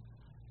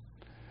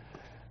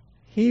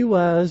 He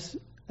was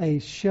a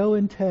show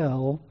and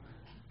tell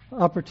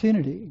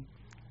opportunity.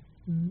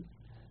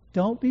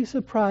 Don't be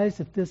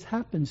surprised if this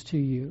happens to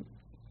you.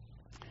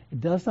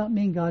 It does not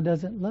mean God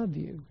doesn't love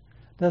you.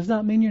 It does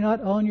not mean you're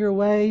not on your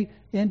way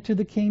into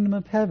the kingdom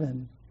of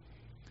heaven.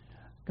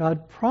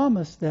 God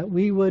promised that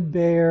we would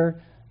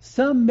bear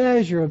some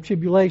measure of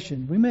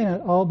tribulation. We may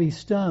not all be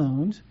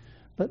stoned,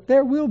 but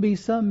there will be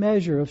some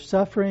measure of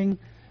suffering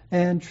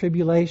and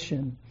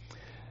tribulation.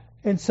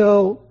 And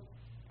so,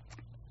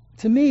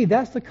 to me,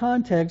 that's the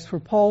context for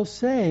Paul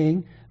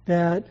saying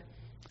that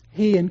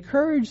he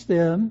encouraged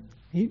them,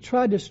 he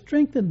tried to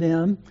strengthen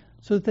them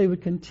so that they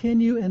would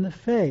continue in the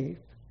faith.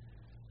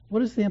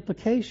 What is the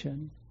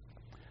implication?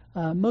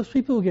 Most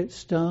people who get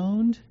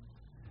stoned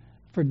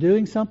for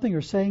doing something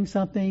or saying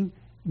something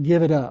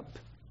give it up.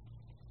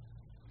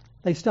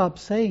 They stop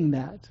saying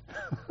that.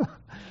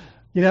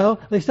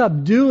 They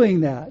stop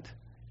doing that.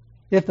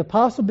 If the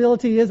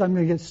possibility is I'm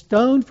going to get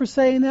stoned for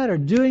saying that or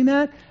doing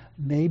that,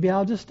 maybe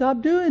I'll just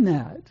stop doing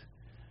that.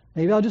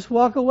 Maybe I'll just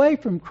walk away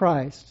from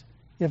Christ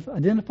if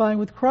identifying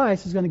with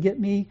Christ is going to get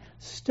me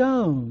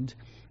stoned.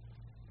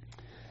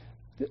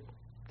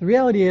 The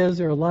reality is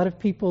there are a lot of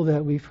people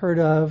that we've heard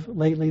of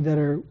lately that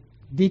are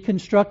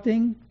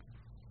deconstructing.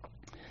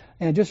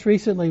 And just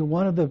recently,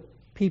 one of the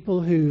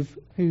people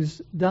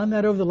who's done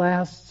that over the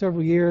last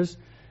several years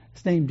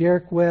is named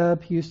Derek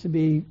Webb. He used to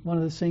be one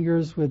of the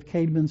singers with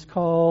Caedmon's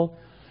Call.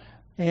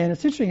 And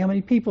it's interesting how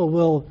many people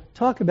will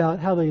talk about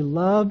how they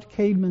loved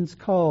Caedmon's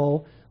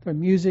Call, their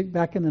music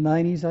back in the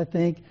 90s, I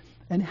think,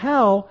 and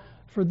how,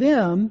 for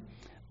them,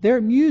 their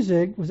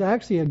music was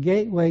actually a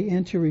gateway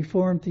into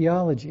Reformed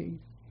theology.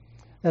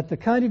 That the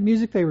kind of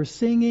music they were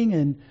singing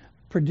and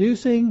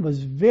producing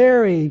was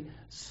very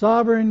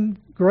sovereign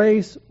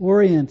grace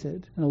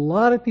oriented. And a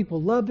lot of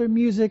people loved their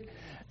music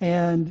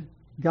and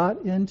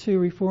got into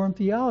Reformed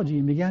theology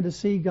and began to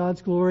see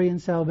God's glory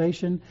and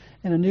salvation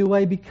in a new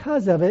way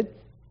because of it.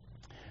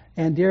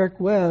 And Derek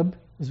Webb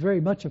was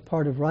very much a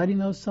part of writing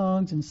those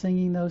songs and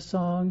singing those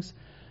songs.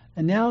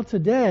 And now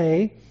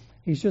today,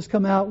 he's just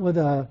come out with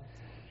a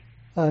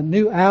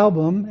new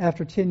album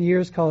after 10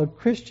 years called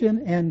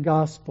Christian and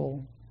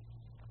Gospel.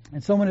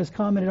 And someone has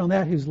commented on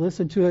that who's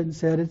listened to it and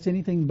said it's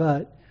anything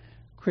but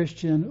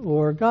Christian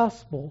or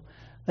gospel.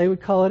 They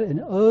would call it an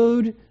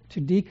ode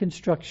to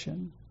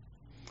deconstruction.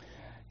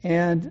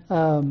 And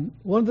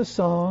one of the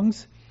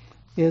songs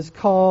is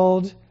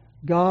called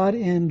God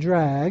in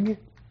Drag.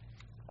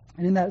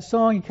 And in that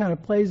song, he kind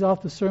of plays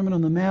off the Sermon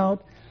on the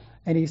Mount.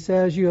 And he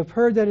says, you have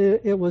heard that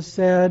it was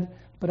said,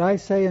 but I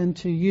say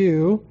unto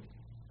you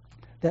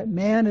that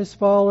man is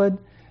fallen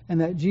and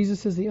that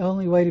Jesus is the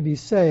only way to be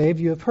saved.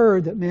 You have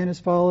heard that man is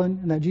fallen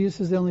and that Jesus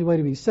is the only way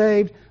to be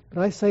saved.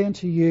 But I say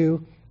unto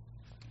you,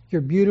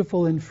 you're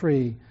beautiful and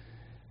free.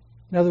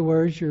 In other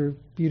words, you're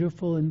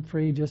beautiful and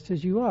free just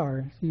as you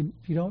are. You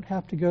don't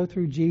have to go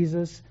through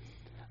Jesus.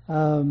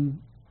 You're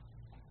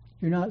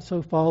not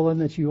so fallen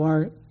that you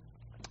aren't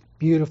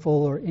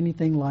beautiful or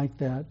anything like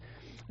that.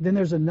 Then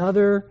there's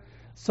another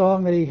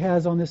song that he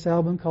has on this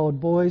album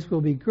called Boys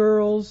Will Be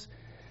Girls,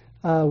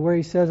 where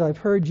he says, I've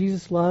heard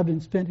Jesus loved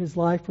and spent his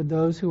life with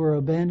those who are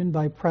abandoned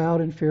by proud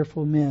and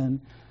fearful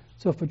men.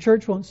 So if a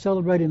church won't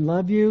celebrate and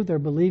love you, they're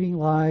believing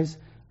lies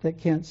that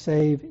can't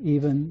save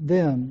even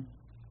them.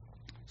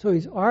 So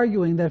he's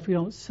arguing that if we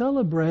don't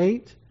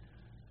celebrate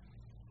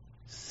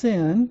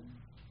sin,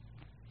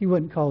 he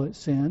wouldn't call it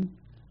sin,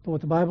 but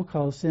what the Bible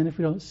calls sin, if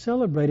we don't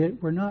celebrate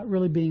it, we're not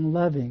really being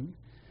loving.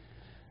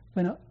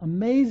 But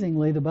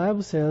amazingly, the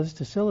Bible says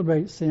to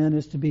celebrate sin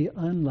is to be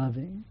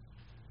unloving.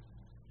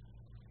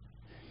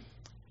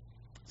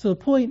 So the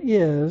point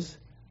is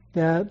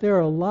that there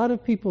are a lot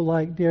of people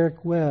like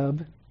Derek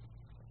Webb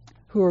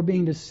who are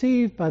being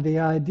deceived by the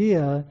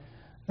idea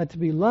that to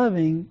be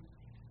loving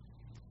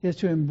is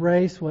to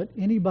embrace what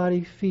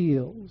anybody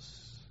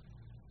feels.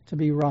 to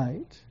be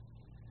right.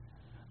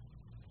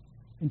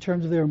 In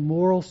terms of their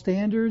moral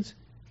standards,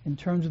 in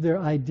terms of their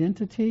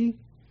identity.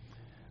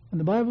 And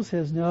the Bible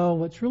says, no,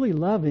 what's really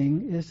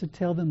loving is to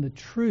tell them the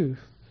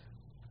truth.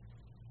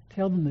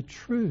 Tell them the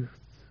truth.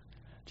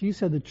 Jesus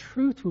said the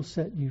truth will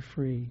set you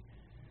free.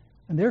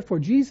 And therefore,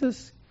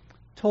 Jesus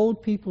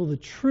told people the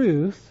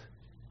truth,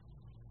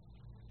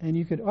 and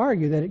you could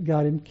argue that it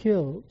got him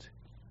killed.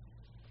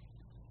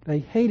 They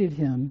hated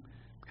him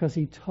because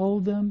he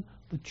told them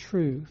the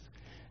truth.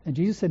 And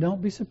Jesus said,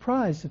 don't be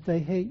surprised if they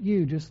hate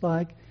you just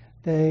like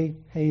they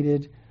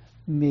hated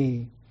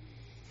me.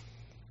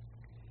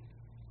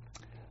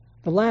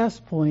 The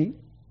last point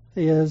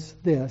is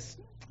this.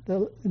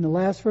 In the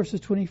last verses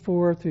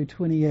 24 through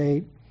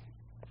 28,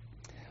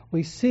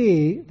 we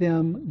see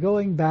them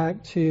going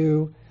back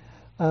to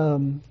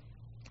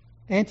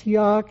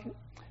Antioch,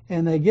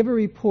 and they give a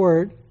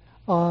report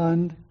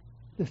on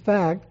the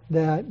fact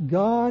that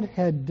God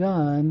had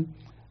done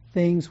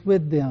things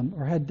with them,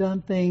 or had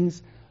done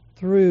things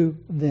through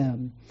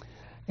them.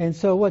 And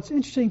so what's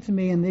interesting to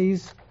me in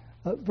these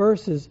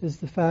verses is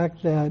the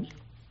fact that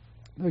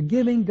they're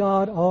giving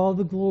God all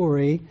the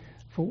glory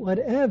for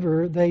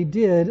whatever they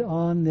did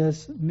on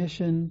this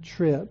mission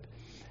trip.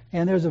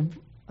 And there's a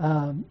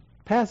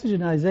passage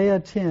in Isaiah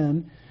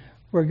 10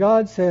 where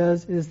God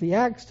says, "It is the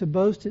axe to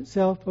boast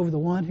itself over the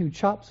one who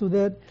chops with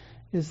it,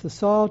 is the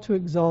saw to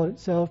exalt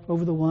itself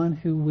over the one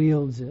who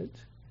wields it."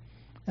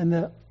 And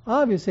the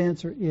obvious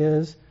answer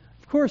is,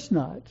 of course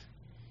not.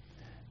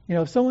 You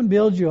know, if someone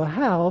builds you a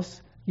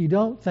house, you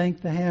don't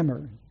thank the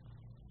hammer.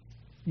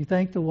 You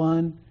thank the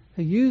one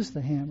who used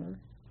the hammer.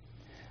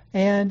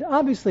 And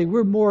obviously,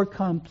 we're more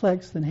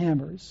complex than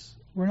hammers.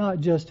 We're not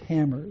just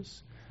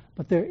hammers.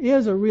 But there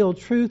is a real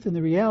truth in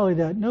the reality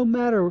that no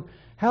matter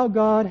how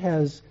God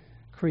has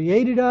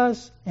created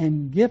us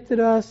and gifted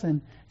us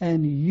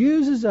and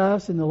uses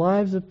us in the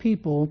lives of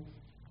people,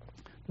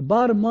 the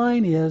bottom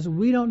line is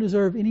we don't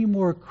deserve any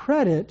more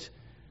credit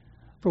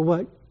for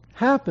what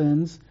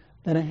happens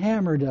than a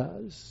hammer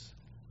does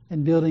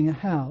in building a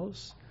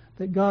house.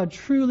 That God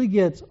truly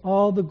gets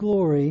all the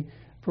glory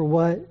for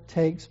what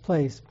takes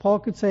place. Paul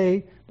could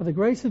say, by the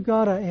grace of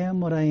God, I am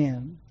what I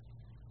am.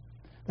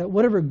 That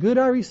whatever good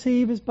I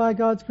receive is by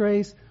God's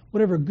grace.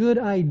 Whatever good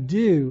I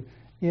do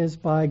is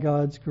by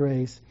God's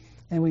grace.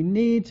 And we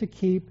need to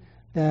keep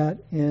that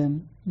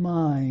in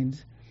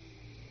mind.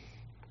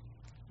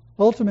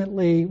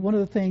 Ultimately, one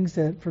of the things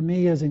that for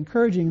me is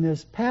encouraging in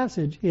this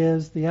passage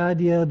is the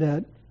idea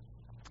that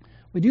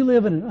we do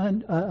live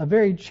in a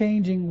very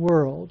changing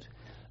world.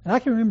 And I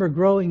can remember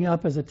growing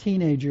up as a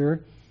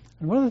teenager,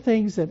 and one of the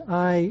things that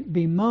I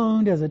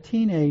bemoaned as a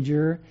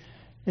teenager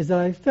is that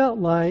I felt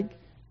like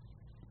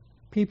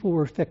people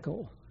were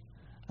fickle.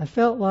 I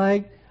felt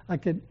like I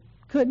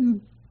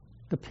couldn't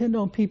depend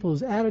on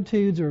people's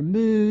attitudes or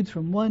moods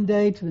from one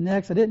day to the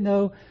next. I didn't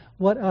know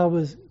what I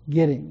was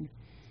getting.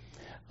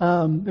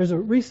 There's a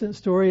recent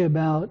story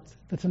about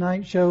the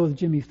Tonight Show with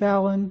Jimmy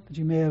Fallon that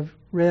you may have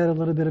read a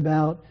little bit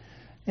about.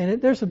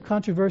 And there's some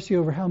controversy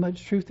over how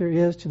much truth there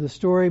is to the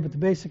story, but the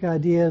basic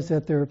idea is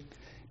that there are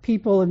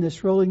people in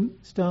this Rolling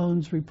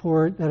Stones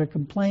report that are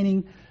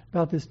complaining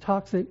about this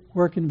toxic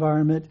work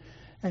environment.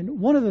 And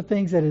one of the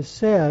things that is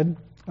said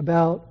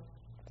about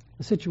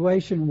the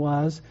situation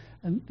was,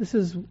 and this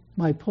is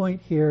my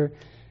point here,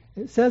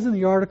 it says in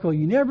the article,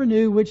 you never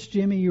knew which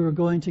Jimmy you were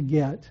going to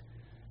get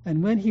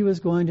and when he was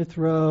going to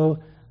throw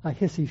a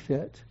hissy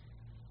fit.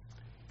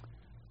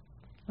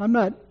 I'm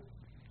not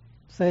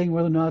saying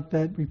whether or not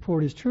that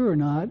report is true or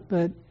not,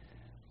 but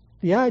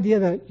the idea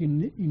that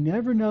you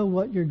never know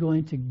what you're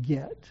going to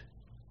get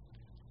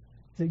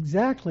is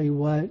exactly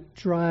what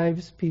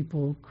drives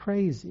people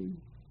crazy.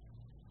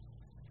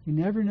 You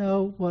never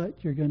know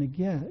what you're going to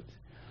get.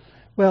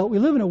 Well, we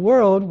live in a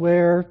world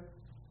where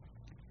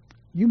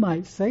you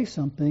might say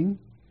something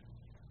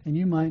and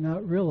you might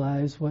not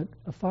realize what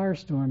a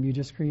firestorm you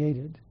just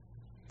created.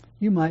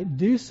 You might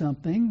do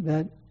something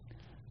that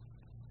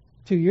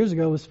 2 years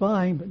ago was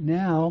fine, but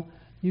now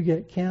you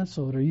get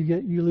canceled or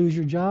you lose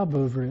your job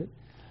over it.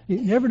 You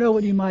never know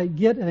what you might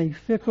get in a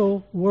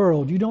fickle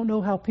world. You don't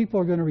know how people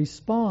are going to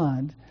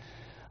respond.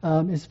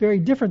 It's very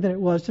different than it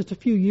was just a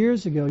few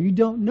years ago. You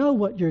don't know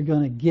what you're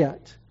going to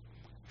get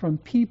from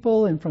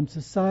people and from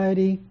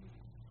society.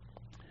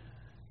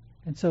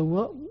 And so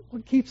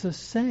what keeps us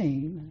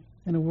sane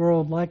in a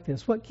world like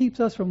this? What keeps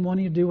us from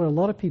wanting to do what a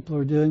lot of people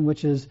are doing,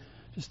 which is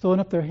just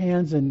throwing up their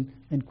hands and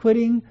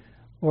quitting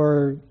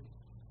or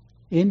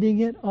ending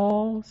it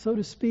all, so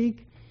to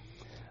speak?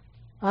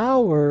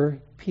 Our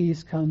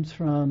peace comes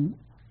from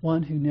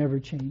one who never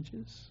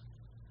changes.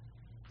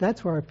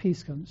 That's where our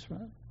peace comes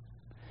from.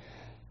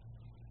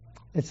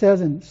 It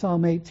says in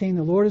Psalm 18,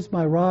 the Lord is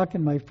my rock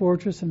and my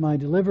fortress and my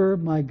deliverer,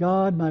 my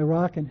God, my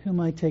rock in whom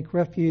I take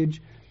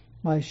refuge,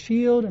 my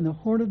shield and the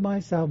horn of my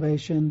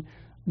salvation,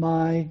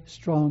 my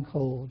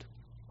stronghold.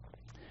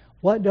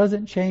 What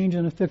doesn't change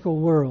in a fickle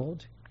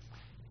world?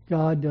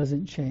 God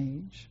doesn't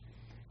change.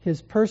 His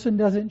person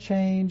doesn't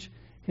change.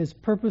 His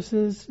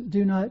purposes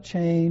do not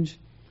change.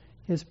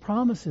 His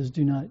promises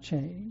do not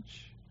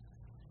change.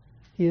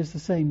 He is the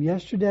same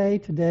yesterday,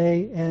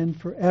 today, and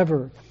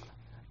forever.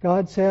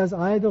 God says,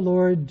 I, the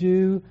Lord,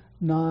 do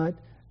not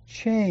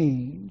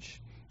change.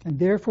 And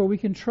therefore we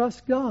can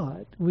trust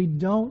God. We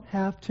don't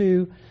have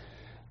to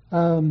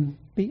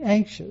be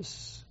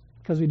anxious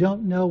because we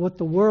don't know what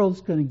the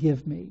world's going to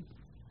give me.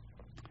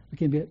 We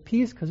can be at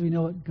peace because we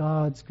know what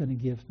God's going to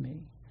give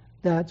me.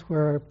 That's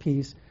where our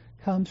peace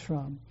comes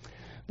from.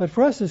 But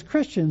for us as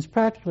Christians,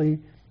 practically,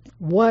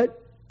 what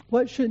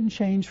shouldn't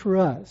change for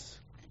us?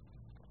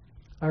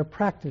 Our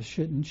practice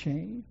shouldn't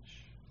change.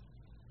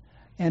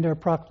 And our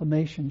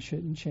proclamation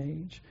shouldn't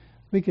change.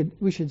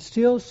 We should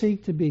still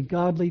seek to be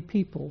godly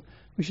people.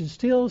 We should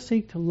still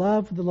seek to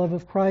love the love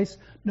of Christ,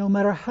 no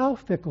matter how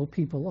fickle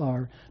people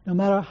are, no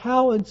matter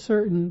how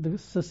uncertain the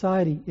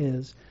society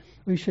is.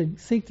 We should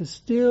seek to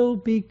still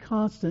be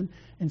constant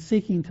in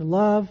seeking to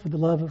love the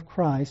love of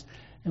Christ,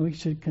 and we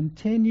should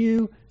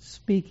continue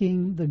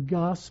speaking the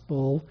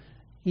gospel,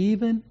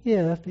 even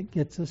if it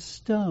gets us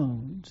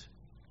stoned.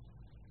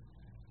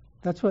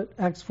 That's what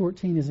Acts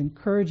 14 is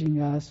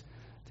encouraging us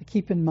to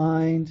keep in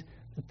mind,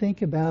 to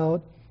think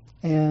about,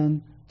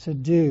 and to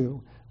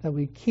do, that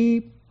we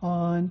keep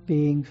on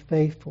being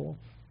faithful.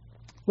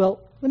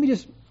 Well, let me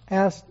just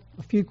ask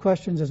a few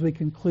questions as we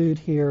conclude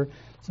here.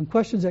 Some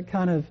questions that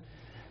kind of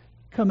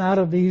come out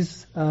of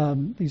these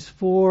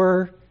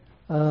four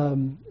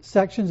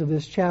sections of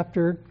this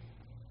chapter.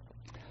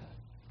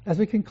 As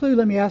we conclude,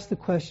 let me ask the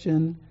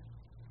question,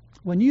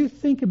 when you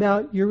think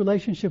about your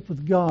relationship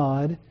with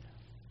God,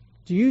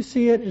 do you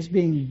see it as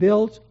being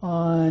built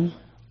on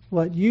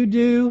what you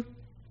do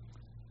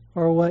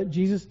or what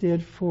Jesus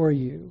did for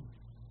you?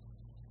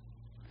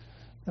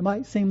 That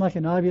might seem like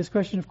an obvious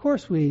question. Of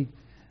course we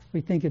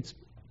think it's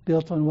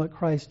built on what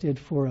Christ did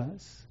for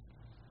us.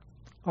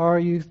 Are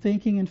you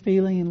thinking and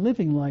feeling and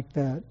living like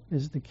that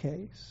is the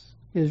case?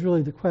 Is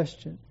really the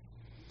question.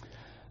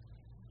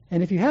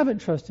 And if you haven't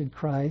trusted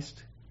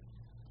Christ,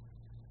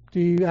 do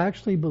you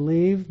actually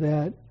believe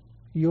that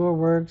your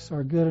works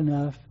are good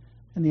enough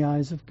in the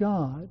eyes of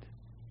God?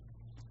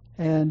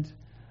 And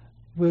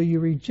will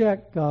you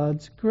reject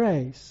God's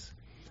grace?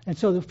 And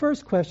so the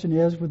first question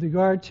is, with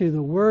regard to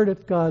the word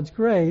of God's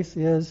grace,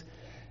 is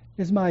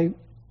my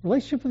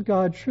relationship with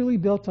God truly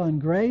built on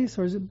grace,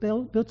 or is it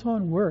built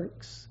on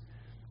works?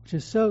 Which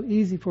is so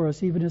easy for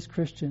us, even as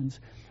Christians.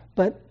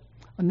 But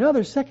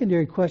another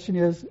secondary question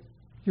is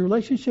your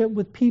relationship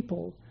with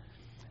people.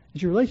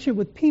 Is your relationship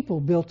with people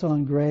built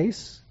on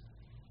grace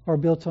or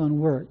built on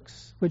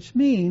works? Which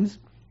means,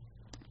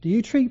 do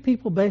you treat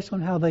people based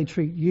on how they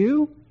treat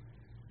you,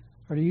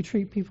 or do you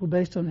treat people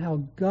based on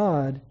how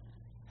God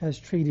has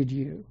treated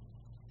you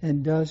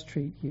and does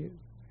treat you?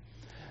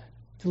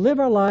 To live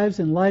our lives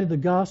in light of the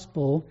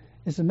gospel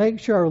is to make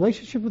sure our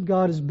relationship with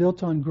God is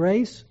built on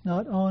grace,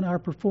 not on our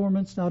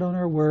performance, not on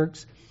our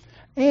works,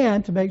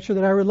 and to make sure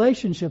that our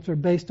relationships are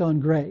based on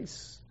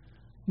grace,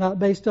 not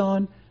based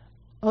on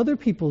other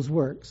people's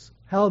works,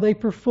 how they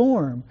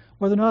perform,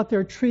 whether or not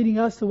they're treating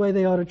us the way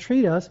they ought to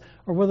treat us,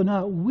 or whether or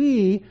not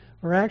we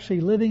are actually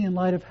living in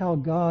light of how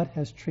God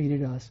has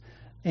treated us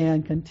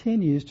and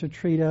continues to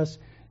treat us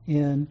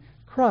in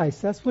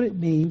Christ. That's what it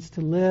means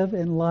to live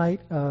in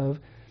light of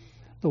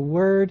the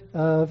word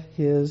of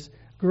His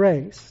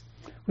grace.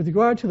 With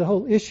regard to the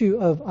whole issue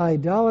of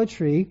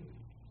idolatry,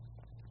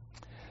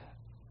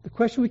 the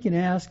question we can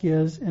ask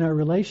is, in our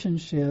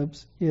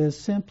relationships, is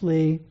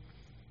simply,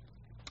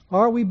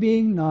 are we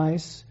being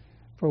nice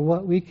for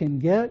what we can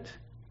get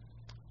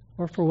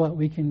or for what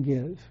we can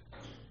give?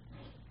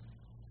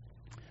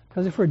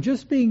 Because if we're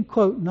just being,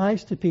 quote,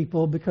 nice to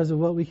people because of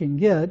what we can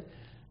get,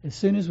 as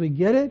soon as we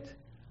get it,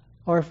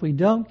 or if we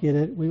don't get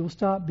it, we will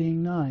stop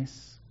being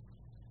nice.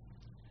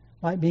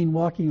 Might mean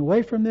walking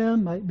away from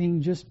them, might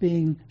mean just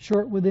being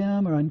short with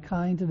them or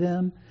unkind to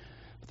them.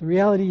 But the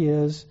reality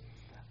is,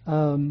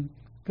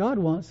 God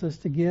wants us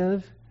to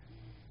give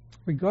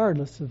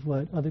regardless of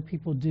what other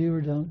people do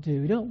or don't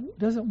do. He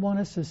doesn't want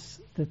us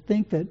to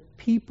think that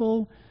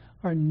people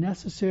are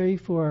necessary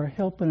for our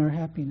help and our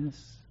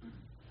happiness.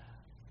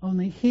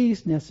 Only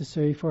He's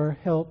necessary for our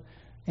help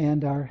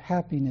and our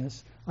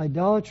happiness.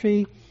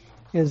 Idolatry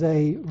is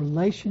a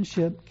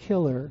relationship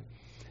killer.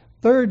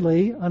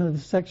 Thirdly, under the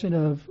section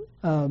of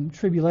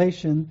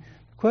tribulation,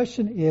 the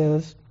question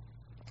is,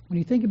 when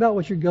you think about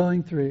what you're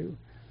going through,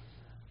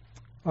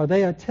 are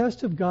they a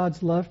test of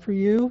God's love for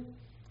you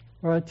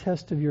or a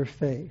test of your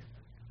faith?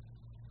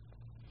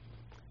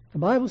 The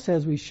Bible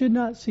says we should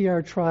not see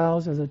our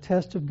trials as a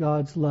test of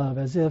God's love,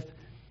 as if,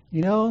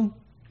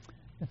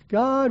 if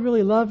God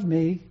really loved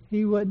me,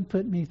 He wouldn't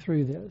put me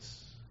through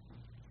this.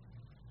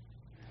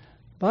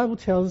 The Bible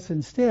tells us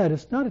instead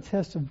it's not a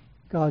test of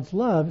God's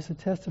love, it's a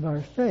test of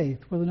our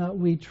faith, whether or not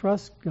we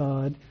trust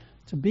God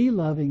to be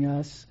loving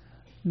us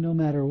no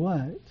matter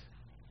what.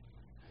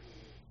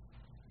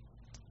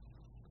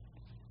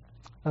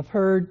 I've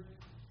heard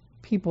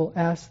people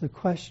ask the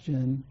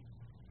question,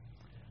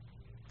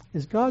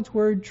 is God's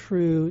word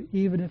true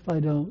even if I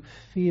don't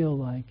feel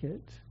like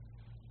it?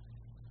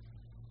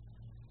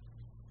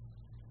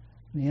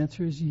 And the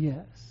answer is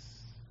yes.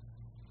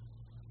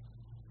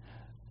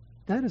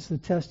 That is the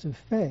test of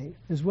faith,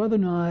 is whether or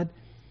not,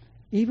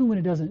 even when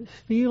it doesn't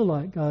feel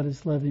like God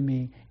is loving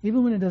me,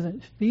 even when it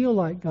doesn't feel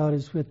like God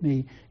is with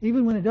me,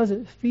 even when it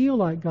doesn't feel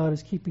like God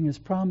is keeping His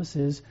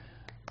promises,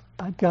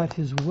 I've got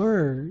His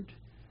Word.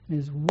 And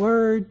His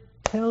Word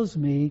tells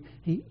me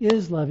He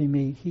is loving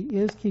me. He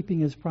is keeping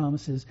His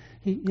promises.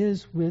 He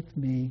is with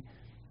me.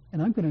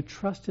 And I'm going to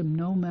trust Him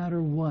no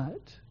matter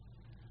what.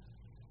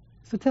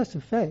 It's a test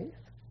of faith.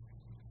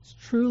 It's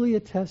truly a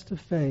test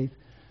of faith.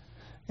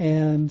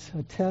 And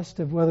a test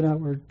of whether or not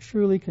we're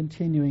truly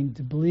continuing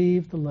to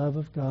believe the love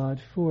of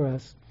God for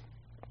us.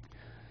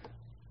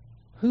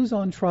 Who's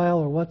on trial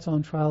or what's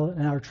on trial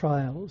in our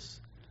trials?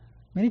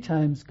 Many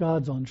times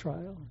God's on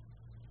trial.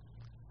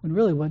 When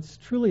really what's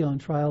truly on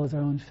trial is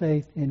our own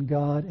faith in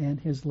God and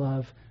His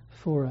love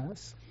for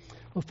us.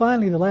 Well,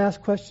 finally, the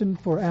last question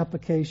for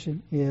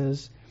application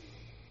is,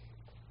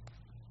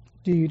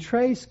 do you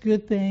trace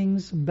good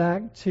things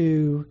back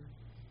to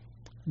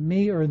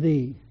me or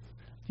thee?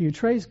 Do you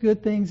trace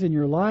good things in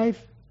your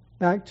life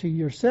back to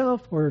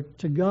yourself or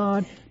to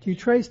God? Do you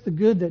trace the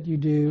good that you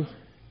do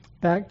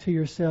back to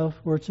yourself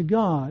or to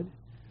God?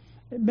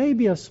 It may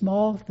be a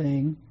small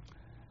thing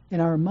in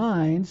our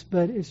minds,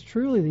 but it's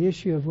truly the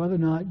issue of whether or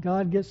not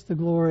God gets the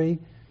glory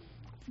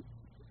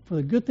for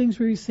the good things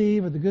we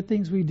receive or the good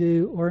things we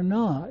do or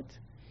not.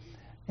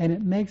 And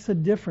it makes a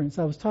difference.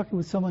 I was talking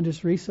with someone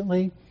just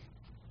recently,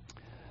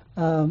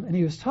 and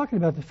he was talking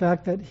about the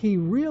fact that he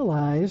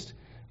realized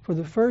for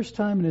the first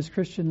time in his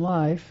Christian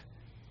life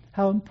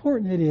how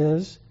important it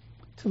is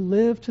to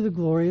live to the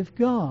glory of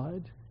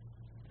God.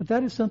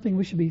 That is something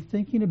we should be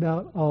thinking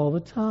about all the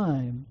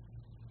time.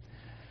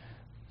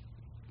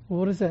 Well,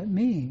 what does that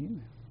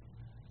mean?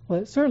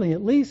 Well, it certainly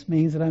at least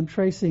means that I'm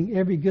tracing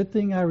every good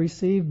thing I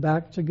receive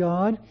back to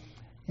God,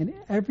 and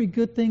every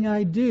good thing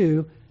I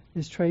do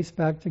is traced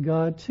back to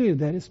God too.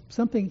 That is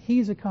something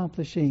He's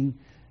accomplishing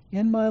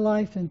in my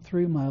life and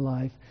through my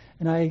life.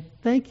 And I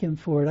thank Him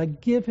for it. I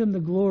give Him the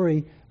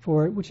glory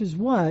for it, which is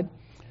what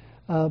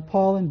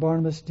Paul and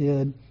Barnabas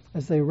did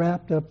as they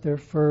wrapped up their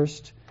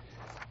first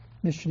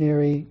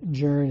missionary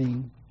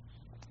journey.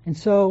 And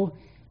so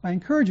my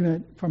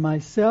encouragement for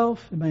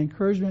myself and my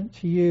encouragement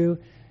to you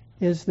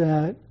is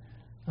that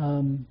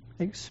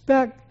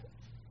expect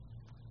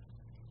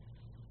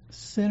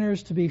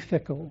sinners to be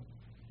fickle,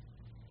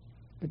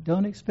 but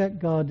don't expect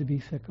God to be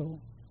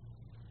fickle.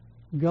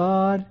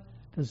 God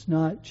does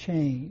not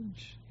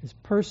change. His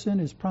person,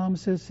 His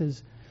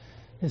promises,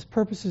 His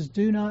purposes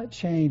do not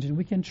change, and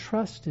we can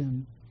trust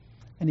Him.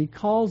 And He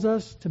calls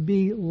us to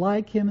be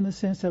like Him in the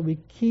sense that we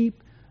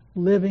keep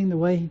living the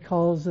way He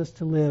calls us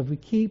to live. We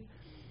keep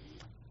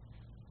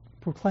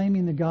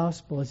proclaiming the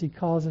gospel as He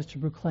calls us to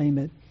proclaim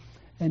it,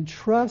 and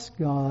trust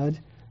God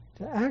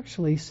to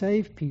actually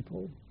save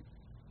people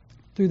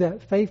through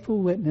that faithful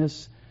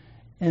witness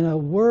in a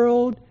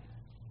world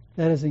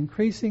that is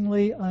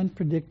increasingly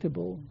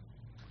unpredictable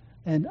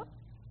and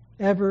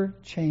ever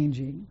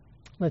changing.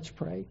 Let's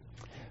pray.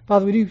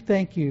 Father, we do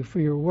thank You for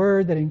Your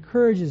word that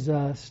encourages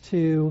us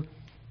to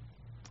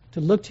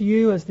look to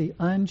You as the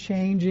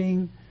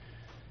unchanging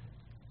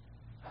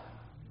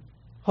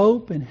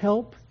hope and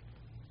help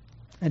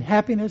and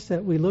happiness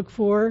that we look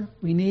for,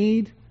 we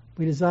need,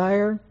 we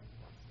desire.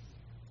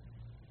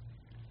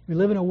 We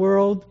live in a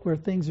world where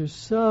things are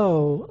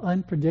so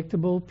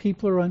unpredictable.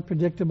 People are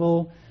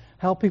unpredictable.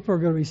 How people are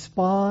going to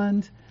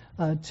respond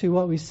to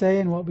what we say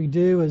and what we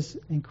do is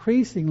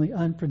increasingly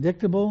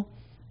unpredictable.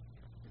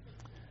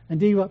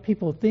 Indeed, what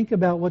people think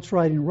about what's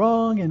right and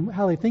wrong and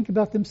how they think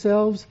about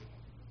themselves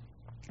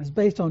is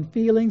based on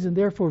feelings and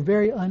therefore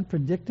very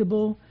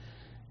unpredictable.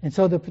 And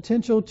so the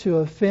potential to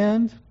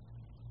offend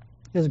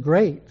is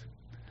great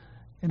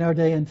in our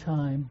day and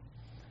time.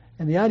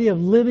 And the idea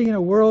of living in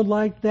a world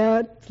like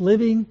that,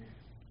 living,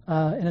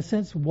 in a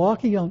sense,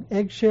 walking on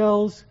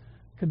eggshells,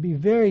 could be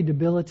very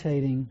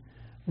debilitating,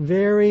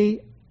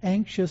 very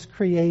anxious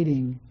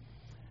creating.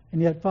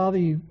 And yet, Father,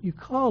 you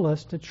call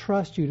us to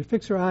trust You, to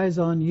fix our eyes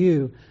on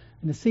You,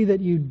 and to see that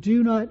You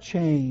do not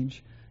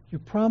change. Your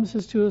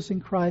promises to us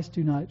in Christ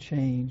do not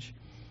change.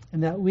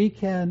 And that we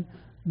can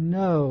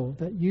know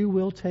that You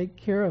will take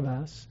care of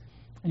us.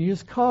 And You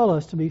just call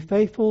us to be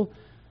faithful,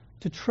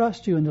 to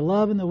trust You and to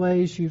love in the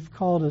ways You've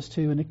called us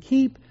to, and to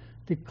keep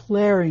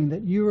declaring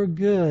that You are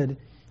good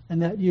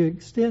and that You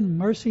extend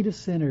mercy to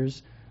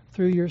sinners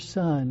through Your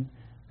Son.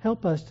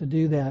 Help us to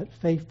do that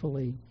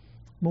faithfully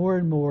more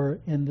and more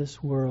in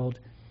this world.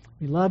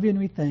 We love You and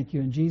we thank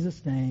You. In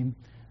Jesus' name,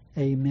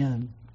 amen.